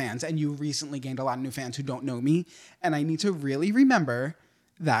your fans, and you recently gained a lot of new fans who don't know me, and I need to really remember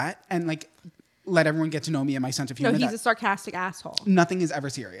that and like let everyone get to know me and my sense of humor. No, he's a sarcastic asshole. Nothing is ever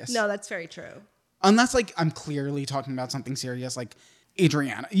serious. No, that's very true. Unless like I'm clearly talking about something serious like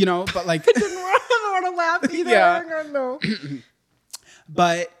Adriana, but like I don't want to laugh either. Yeah. No.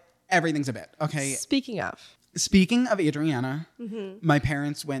 But everything's a bit, okay? Speaking of Adriana, my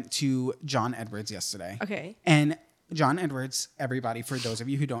parents went to John Edwards yesterday. Okay. And John Edwards, everybody, for those of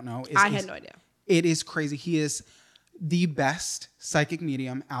you who don't know, I had no idea. It is crazy. He is the best psychic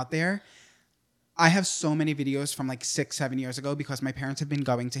medium out there. I have so many videos from like 6-7 years ago because my parents have been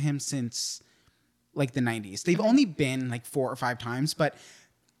going to him since like the 90s. They've only been like 4 or 5 times, but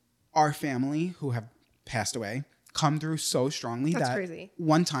our family who have passed away come through so strongly. That's that crazy.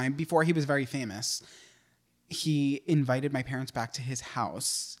 One time, before he was very famous, he invited my parents back to his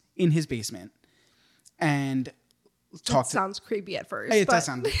house in his basement and talked. Sounds creepy at first. It does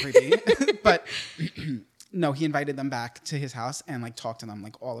sound creepy, but no, he invited them back to his house and like talked to them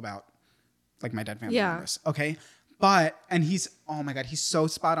like all about like my dead family members. Okay. And he's, oh my God, he's so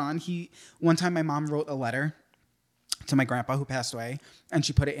spot on. One time my mom wrote a letter to my grandpa who passed away, and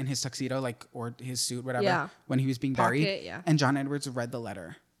she put it in his tuxedo, like, or his suit, whatever, when he was being buried. Pocket, yeah. And John Edwards read the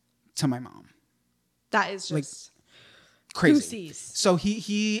letter to my mom. That is just Like, crazy. goosies. So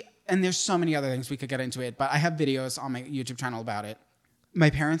he, and there's so many other things we could get into it, but I have videos on my YouTube channel about it. My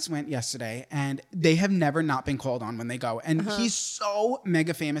parents went yesterday, and they have never not been called on when they go. And he's so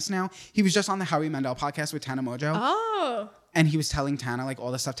mega famous now. He was just on the Howie Mandel podcast with Tana Mojo. Oh. And he was telling Tana like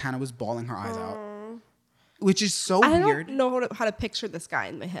all this stuff. Tana was bawling her eyes out, which is so I weird. don't know how to picture this guy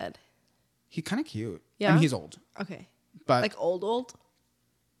in my head. He's kind of cute. Yeah? And he's old. Okay. But Like old?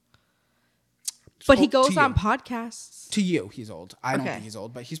 But he goes on podcasts. To you, he's old. I don't Okay. think he's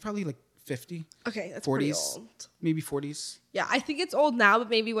old, but he's probably like 50. Okay, that's 40s, pretty old. maybe 40s. Yeah, I think it's old now, but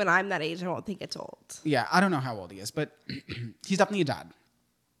maybe when I'm that age, I won't think it's old. Yeah, I don't know how old he is, but he's definitely a dad.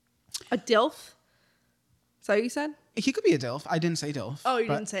 A DILF? Is that what you said? He could be a DILF. I didn't say DILF. Oh, you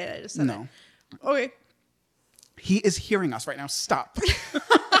but didn't say it. I just said No. it. Okay. He is hearing us right now. Stop.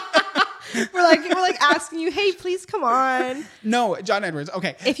 We're like asking you, hey, please come on. No, John Edwards.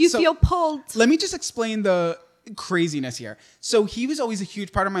 Okay. If you so feel pulled. let me just explain the craziness here. So he was always a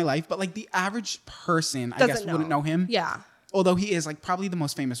huge part of my life, but like the average person, I guess, wouldn't know him. Yeah. Although he is like probably the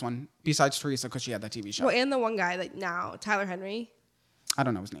most famous one besides Teresa because she had that TV show. Well, and the one guy like now, Tyler Henry. I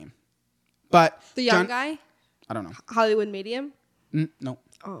don't know his name. But The young guy? I don't know. Hollywood Medium? No.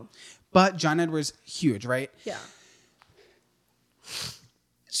 Oh. But John Edwards, huge, right? Yeah.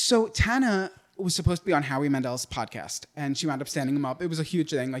 So Tana was supposed to be on Howie Mandel's podcast, and she wound up standing him up. It was a huge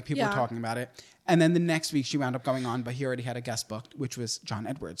thing, like people were talking about it. And then the next week she wound up going on, but he already had a guest booked, which was John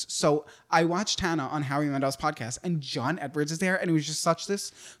Edwards. So I watched Tana on Howie Mandel's podcast, and John Edwards is there, and it was just such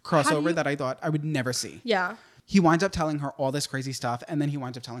this crossover that I thought I would never see. Yeah. He winds up telling her all this crazy stuff, and then he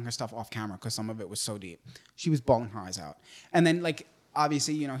winds up telling her stuff off camera because some of it was so deep. She was bawling her eyes out. And then, like,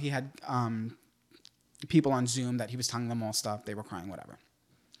 obviously, he had people on Zoom that he was telling them all stuff. They were crying, whatever.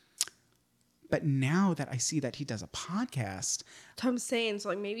 But now that I see that he does a podcast. So I'm saying, so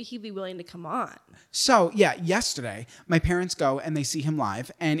like maybe he'd be willing to come on. So yeah, yesterday my parents go and they see him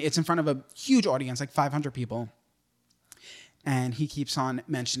live, and it's in front of a huge audience, like 500 people. And he keeps on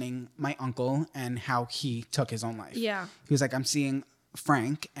mentioning my uncle and how he took his own life. Yeah. He was like, I'm seeing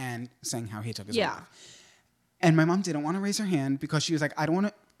Frank and saying how he took his own Yeah. life. And my mom didn't want to raise her hand because she was like, I don't want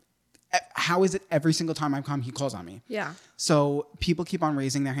to. How is it every single time I come, he calls on me? Yeah. So people keep on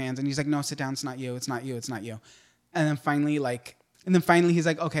raising their hands, and he's like, no, sit down. It's not you. It's not you. It's not you. And then finally, he's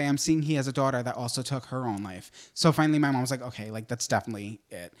like, okay, I'm seeing he has a daughter that also took her own life. So finally my mom was like, okay, like that's definitely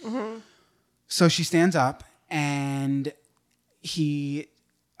it. Mm-hmm. So she stands up, and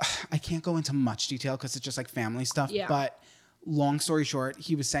I can't go into much detail because it's just like family stuff. Yeah. But long story short,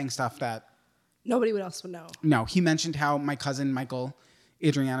 he was saying stuff that nobody else would know. No, he mentioned how my cousin Michael,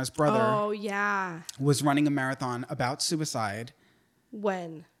 Adriana's brother, Oh, yeah. was running a marathon about suicide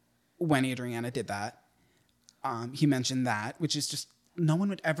When Adriana did that. He mentioned that, which is just, no one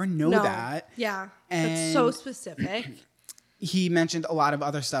would ever know No. that. Yeah. And That's so specific. he mentioned a lot of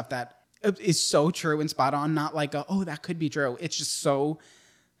other stuff that is so true and spot on, not like, oh, that could be true. It's just so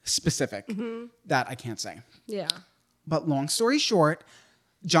specific that I can't say. Yeah. But long story short,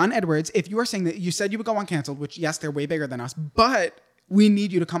 John Edwards, if you are saying that you said you would go on Canceled, which yes, they're way bigger than us, but we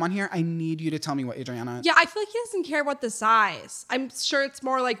need you to come on here. I need you to tell me what Adriana. Yeah, I feel like he doesn't care about the size. I'm sure it's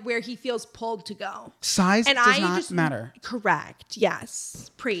more like where he feels pulled to go. Size does not matter. Correct. Yes.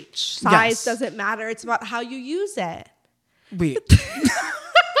 Preach. Size doesn't matter. It's about how you use it. Wait.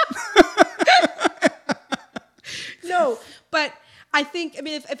 No, but I think, I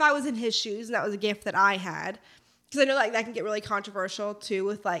mean, if I was in his shoes and that was a gift that I had, because I know like that can get really controversial too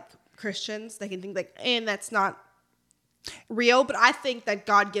with like Christians. They can think like, and that's not real. But I think that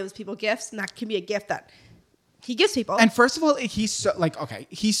God gives people gifts, and that can be a gift that he gives people. And first of all, he's so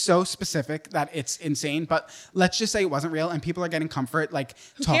he's so specific that it's insane. But let's just say it wasn't real, and people are getting comfort, like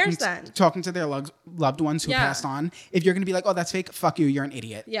talking to their loved ones who passed on. If you're gonna be like, oh, that's fake, fuck you, you're an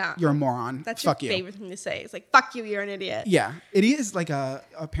idiot. Yeah, you're a moron. That's fuck your favorite thing to say. It's like, fuck you, you're an idiot. Yeah, idiot is like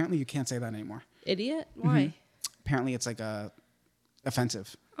apparently you can't say that anymore. Idiot? Why? Mm-hmm. Apparently it's like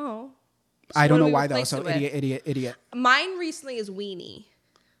offensive. Oh. So I don't know why though. So idiot. Mine recently is weenie.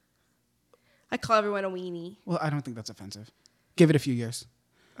 I call everyone a weenie. Well, I don't think that's offensive. Give it a few years.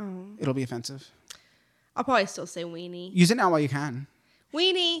 Oh. It'll be offensive. I'll probably still say weenie. Use it now while you can.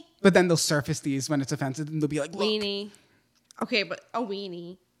 Weenie. But then they'll surface these when it's offensive, and they'll be like, look. Weenie. Okay, but a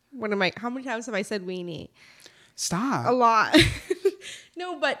weenie. How many times have I said weenie? Stop. A lot.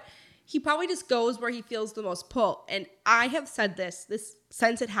 No, but he probably just goes where he feels the most pull. And I have said this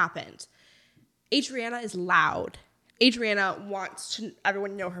since it happened. Adriana is loud. Adriana wants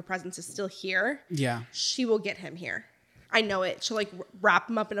everyone to know her presence is still here. Yeah. She will get him here. I know it. She'll like wrap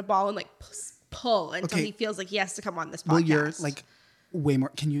him up in a ball and like pull until he feels like he has to come on this podcast. Well, you're like way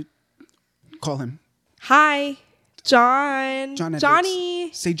more. Can you call him? Hi, John. John Edwards.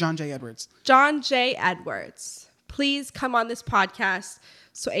 Johnny. Say John J. Edwards. John J. Edwards. Please come on this podcast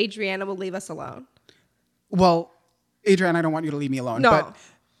so Adriana will leave us alone. Well, Adriana, I don't want you to leave me alone. No.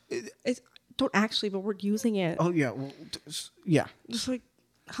 But don't actually, but we're using it. Oh, yeah. Well, yeah. Just like,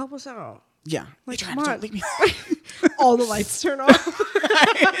 help us out. Yeah. Like, Adriana, come on. don't leave me alone. All the lights turn off.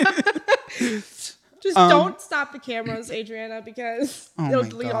 Just don't stop the cameras, Adriana, because it'll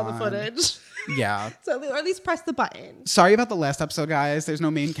delete all the footage. Yeah. So, or at least press the button. Sorry about the last episode, guys. There's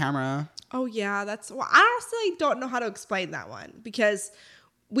no main camera. Oh, yeah. I honestly don't know how to explain that one, because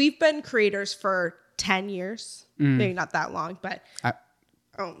we've been creators for 10 years. Maybe not that long, but...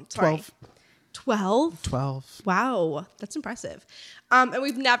 sorry. 12. 12? 12. Wow, that's impressive. And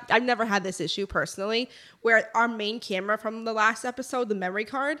I've never had this issue personally, where our main camera from the last episode, the memory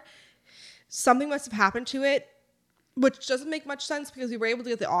card, something must have happened to it, which doesn't make much sense because we were able to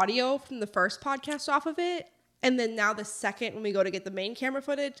get the audio from the first podcast off of it. And then now the second, when we go to get the main camera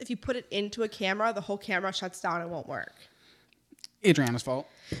footage, if you put it into a camera, the whole camera shuts down and won't work. Adriana's fault.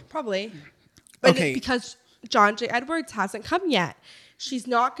 Probably. But okay. Because John J. Edwards hasn't come yet. She's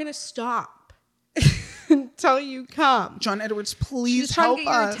not going to stop until you come. John Edwards, please She's help trying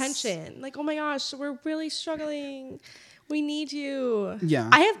to get us. your attention. Like, oh my gosh, we're really struggling. We need you. Yeah.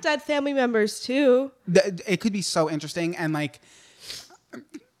 I have dead family members too. It could be so interesting. And like,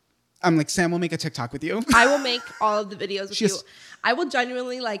 I'm like, Sam will make a TikTok with you. I will make all of the videos with you. I will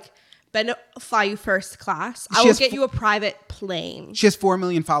genuinely like fly you first class. I will get you a private plane. She has 4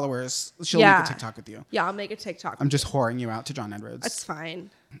 million followers. She'll make a TikTok with you. Yeah, I'll make a TikTok. I'm just whoring you out to John Edwards. That's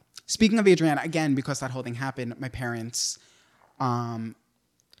fine. Speaking of Adriana, again, because that whole thing happened, my parents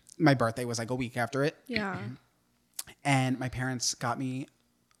my birthday was like a week after it. Yeah. And my parents got me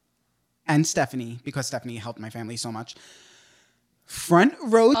and Stephanie, because Stephanie helped my family so much, front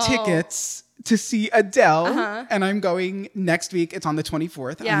row tickets to see Adele. And I'm going next week. It's on the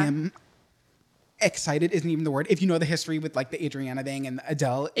 24th. Yeah. I am excited isn't even the word. If you know the history with like the Adriana thing and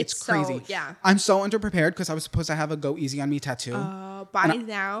Adele, it's crazy. So, yeah. I'm so underprepared because I was supposed to have a Go Easy on Me tattoo. Body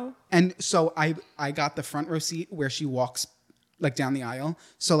now. And so I got the front row seat where she walks like down the aisle.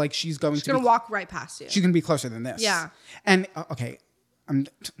 So like she's going She's gonna walk right past you. She's gonna be closer than this. Yeah. And okay,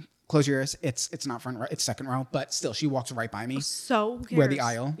 close your ears. It's not front row. It's second row, but still, she walks right by me. So who cares? Where the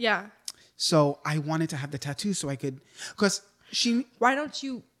aisle. Yeah. So I wanted to have the tattoo so I could, because she. Why don't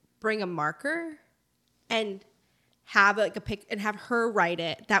you bring a marker and have like a pic and have her write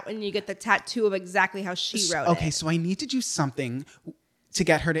it? That when you get the tattoo of exactly how she wrote it. Okay, so I need to do something to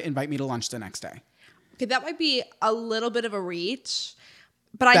get her to invite me to lunch the next day. Okay, that might be a little bit of a reach,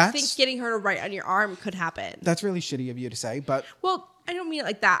 but I think getting her to write on your arm could happen. That's really shitty of you to say, but. Well, I don't mean it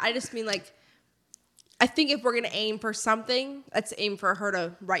like that. I just mean like, I think if we're going to aim for something, let's aim for her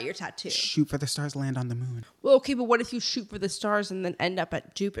to write your tattoo. Shoot for the stars, land on the moon. Well, okay, but what if you shoot for the stars and then end up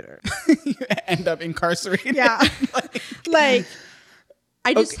at Jupiter? You end up incarcerated. Yeah. like,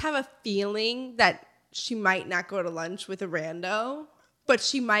 I just have a feeling that she might not go to lunch with a rando, but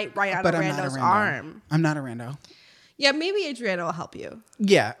she might write on a rando's arm. I'm not a rando. Yeah, maybe Adriana will help you.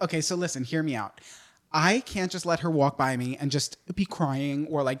 Yeah. Okay, so listen, hear me out. I can't just let her walk by me and just be crying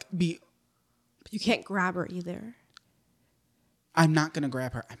or like be... You can't grab her either. I'm not going to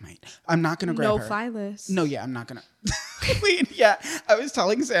grab her. I might. I'm not going to grab her. No fly list. No, yeah, I'm not going to. Wait, yeah. I was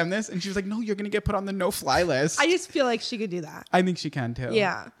telling Sam this and she was like, no, you're going to get put on the no fly list. I just feel like she could do that. I think she can too.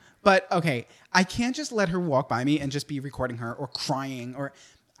 Yeah. But okay, I can't just let her walk by me and just be recording her or crying, or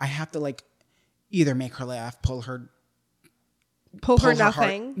I have to like either make her laugh, pull her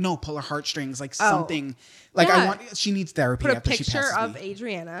nothing. Pull her heartstrings, like something. Like yeah. She needs therapy. Put a after she picture passes of me.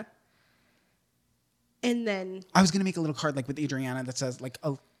 Adriana. And then I was gonna make a little card like with Adriana that says like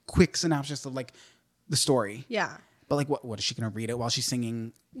a quick synopsis of like the story. Yeah. But like, what is she gonna read it while she's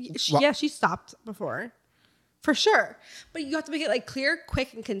singing? She stopped before, for sure. But you have to make it like clear,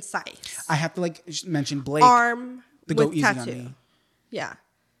 quick, and concise. I have to like mention Blake. Arm the with Go Easy tattoo. on Me. Yeah.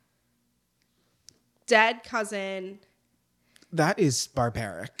 Dead cousin. That is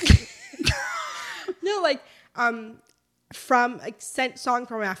barbaric. No, like from like sent song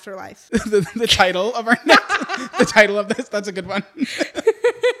from Afterlife. the title of our the title of this, that's a good one. You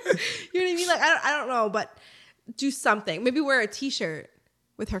know what I mean? Like I don't know, but do something. Maybe wear a t-shirt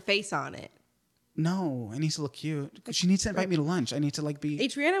with her face on it. No, it needs to look cute. She needs to invite me to lunch. I need to like be.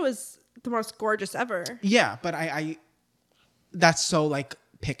 Adriana was the most gorgeous ever. Yeah, but I that's so like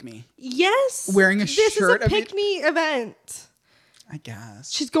pick me. Yes. Wearing a this shirt. This is a pick me event. I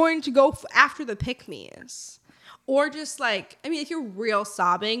guess. She's going to go after the pick me's. Or just like, I mean, if you're real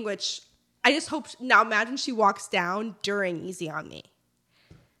sobbing, which I just hope, now imagine she walks down during Easy on Me.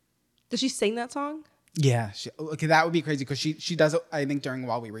 Does she sing that song? Yeah. Okay, that would be crazy because she does it, I think, during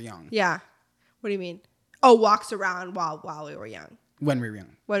While We Were Young. Yeah. What do you mean? Oh, walks around while we were young. When we were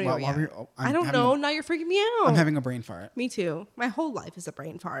young. When we were young. I don't know. Now you're freaking me out. I'm having a brain fart. Me too. My whole life is a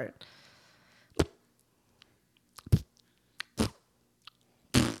brain fart.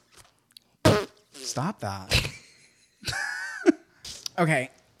 Stop that. Okay.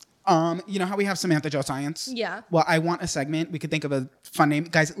 You know how we have Samantha Joe Science? Yeah. Well, I want a segment. We could think of a fun name.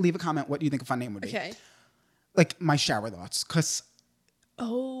 Guys, leave a comment what you think a fun name would be. Okay. Like my shower thoughts. Because.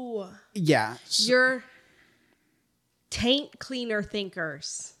 Oh. Yeah. You're taint cleaner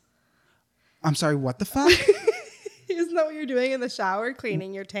thinkers. I'm sorry, what the fuck? Isn't that what you're doing in the shower?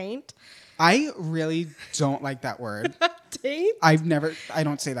 Cleaning your taint? I really don't like that word. Taint? I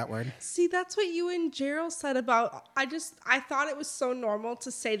don't say that word. See, that's what you and Gerald said about, I thought it was so normal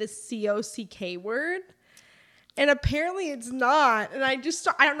to say the COCK word. And apparently it's not. And I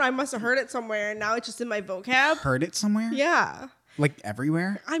don't know, I must have heard it somewhere and now it's just in my vocab. Heard it somewhere? Yeah. Like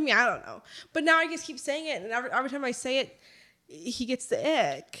everywhere? I mean, I don't know. But now I just keep saying it and every time I say it, he gets the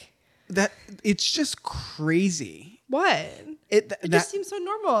ick. That it's just crazy. What? It just seems so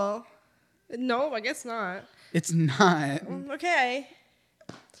normal. No, I guess not. It's not. Okay.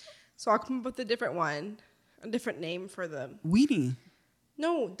 So I'll come up with a different one. A different name for them. Weenie.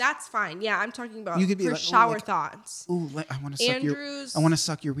 No, that's fine. Yeah, I'm talking about You could be for like, shower like, thoughts. Ooh, like, I want to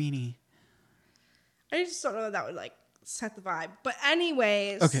suck your weenie. I just don't know that would like set the vibe. But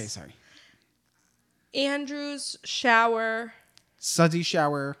anyways. Okay, sorry. Andrew's shower. Sudsy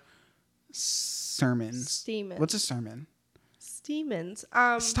shower. Sermons. Steamins. What's a sermon? Steamins.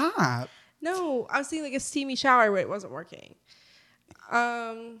 Stop. No, I was thinking like a steamy shower, but it wasn't working.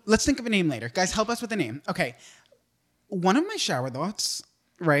 Let's think of a name later. Guys, help us with a name. Okay. One of my shower thoughts,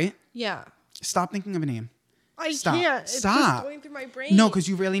 right? Yeah. Stop thinking of a name. I Stop. can't. It's Stop. just going through my brain. No, because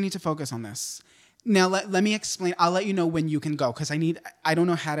you really need to focus on this. Now, let me explain. I'll let you know when you can go because I don't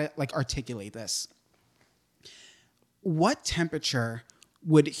know how to like articulate this. What temperature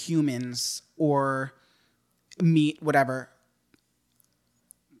would humans or meat, whatever,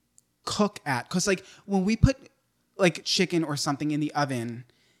 cook at? Because like when we put like chicken or something in the oven,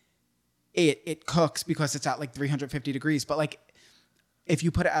 it cooks because it's at like 350 degrees. But like if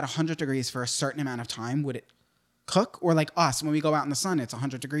you put it at 100 degrees for a certain amount of time, would it cook? Or like us, when we go out in the sun, it's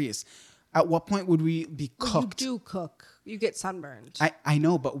 100 degrees. At what point would we be cooked? You do cook. You get sunburned. I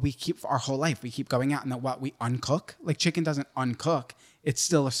know, but we keep our whole life. We keep going out and what we uncook. Like chicken doesn't uncook. It's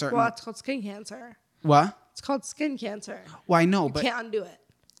still a certain. Well, it's called skin cancer. What? It's called skin cancer. Well, I know, but Can't undo it.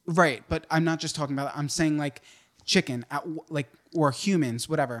 right. But I'm not just talking about that. I'm saying like chicken at like or humans,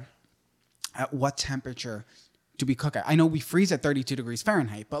 whatever. At what temperature do we cook at? I know we freeze at 32 degrees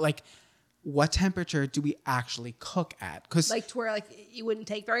Fahrenheit, but like, what temperature do we actually cook at? Because Like to where like it wouldn't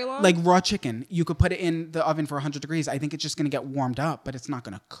take very long. like raw chicken, you could put it in the oven for 100 degrees. I think it's just going to get warmed up, but it's not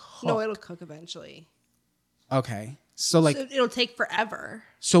going to cook. No, it'll cook eventually. Okay. So like, So it'll take forever.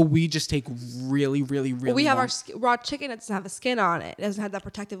 so we just take really, really, really. Well, we have long- our raw chicken. It doesn't have a skin on it. It doesn't have that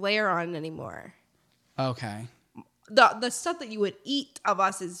protective layer on it anymore. Okay. The stuff that you would eat of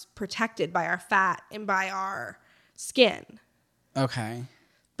us is protected by our fat and by our skin. Okay.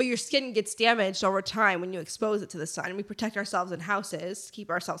 But your skin gets damaged over time when you expose it to the sun. We protect ourselves in houses, keep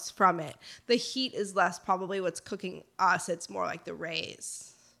ourselves from it. The heat is less probably what's cooking us. It's more like the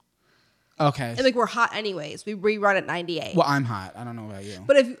rays. Okay. And like we're hot anyways. We rerun at 98. Well, I'm hot. I don't know about you.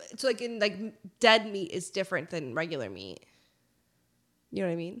 But if so, like in like dead meat is different than regular meat. You know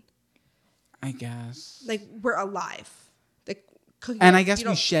what I mean? I guess. Like we're alive. Like cooking. And I guess you we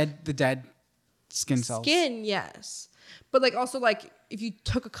don't- shed the dead skin cells. Skin, yes. But like also like if you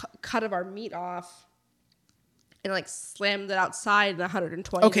took a cut of our meat off and like slammed it outside in a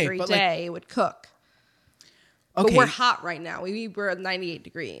 120 degree but, like- day, it would cook. Okay. But we're hot right now. We're at 98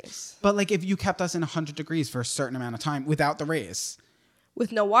 degrees. But like if you kept us in 100 degrees for a certain amount of time without the rays.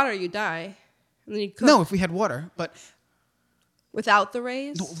 With no water, you die. And then you cook. No, if we had water, but Without the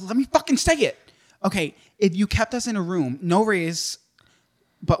rays? let me fucking say it. Okay, if you kept us in a room, no rays,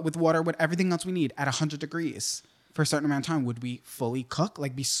 but with water, with everything else we need at 100 degrees for a certain amount of time, would we fully cook?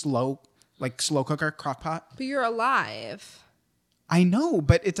 Like be slow, like slow cooker, crock pot? But you're alive. I know,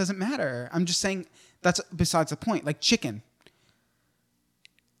 but it doesn't matter. I'm just saying that's besides the point. Like chicken.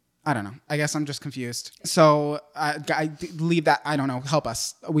 I don't know. I guess I'm just confused. So I leave that. I don't know. Help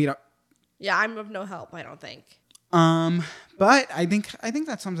us. We don't. Yeah, I'm of no help, I don't think. But I think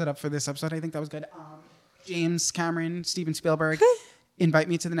that sums it up for this episode. I think that was good. James Cameron, Steven Spielberg, invite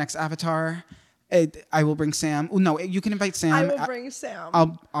me to the next Avatar. I will bring Sam. Oh, no, you can invite Sam. I will bring Sam.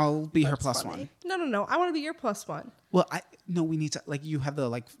 I'll be her That's plus funny. one. No. I want to be your plus one. Well, we need to like you have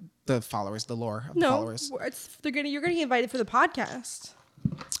the followers, the lore of the No, followers. you're gonna get invited for the podcast.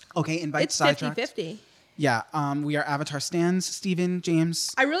 Okay, invite It's Sidetracked. 50-50. Yeah, we are Avatar stans. Steven,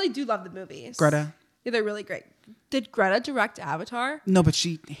 James, I really do love the movies. Greta. Yeah, they're really great. Did Greta direct Avatar? No, but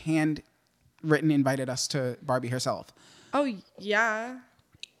she handwritten invited us to Barbie herself. Oh, yeah.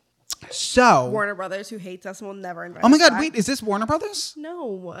 So, Warner Brothers, who hates us and will never invite oh my us God, back. wait, is this Warner Brothers?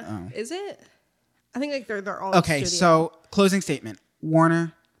 No. Is it? I think like they're their own Okay, studio. so closing statement.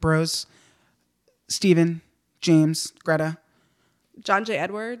 Warner Bros. Steven, James, Greta, John J.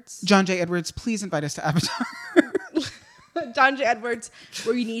 Edwards. John J. Edwards, please invite us to Avatar. John J. Edwards,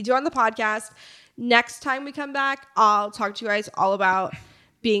 we need you on the podcast. Next time we come back, I'll talk to you guys all about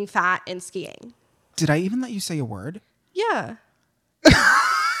being fat and skiing. Did I even let you say a word? Yeah.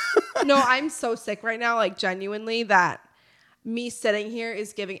 No, I'm so sick right now, like genuinely, that me sitting here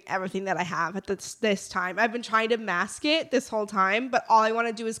is giving everything that I have at this time. I've been trying to mask it this whole time, but all I want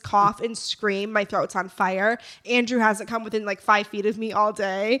to do is cough and scream. My throat's on fire. Andrew hasn't come within like 5 feet of me all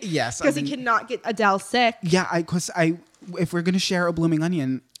day. Yes, Because he cannot get Adele sick. Yeah, if we're gonna share a blooming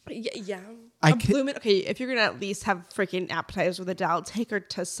onion, Yeah. I if you're going to at least have freaking appetizers with Adele, take her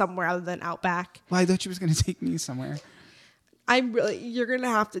to somewhere other than Outback. well, I thought she was gonna take me somewhere. You're going to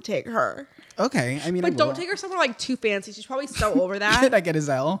have to take her. Okay, I mean, But I don't will. take her somewhere like too fancy. She's probably so over that. Did I get a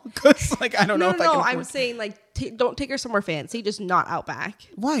Zelle? Because like I don't know if I can. I'm afford- saying like don't take her somewhere fancy, just not Outback.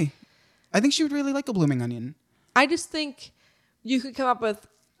 Why? I think she would really like a blooming onion. I just think you could come up with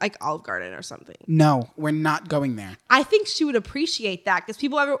like Olive Garden or something. No, we're not going there. I think she would appreciate that because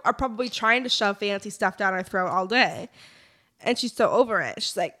people are probably trying to shove fancy stuff down her throat all day, and she's so over it.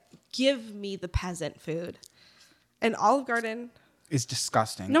 She's like, "Give me the peasant food." And Olive Garden. is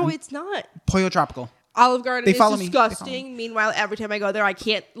disgusting. No, it's not. Pollo Tropical. Olive Garden They is follow me. They follow disgusting. Meanwhile, every time I go there, I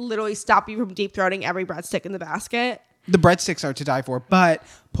can't literally stop you from deep throating every breadstick in the basket. The breadsticks are to die for, but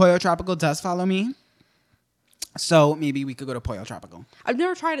Pollo Tropical does follow me. So maybe we could go to Pollo Tropical. I've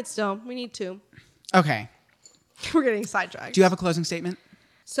never tried it still. We need to. Okay. We're getting sidetracked. Do you have a closing statement?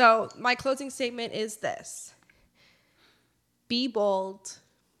 So my closing statement is this. Be bold.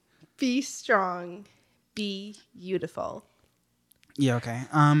 Be strong. Be beautiful. Yeah, okay.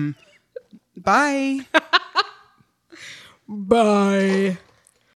 Bye. Bye.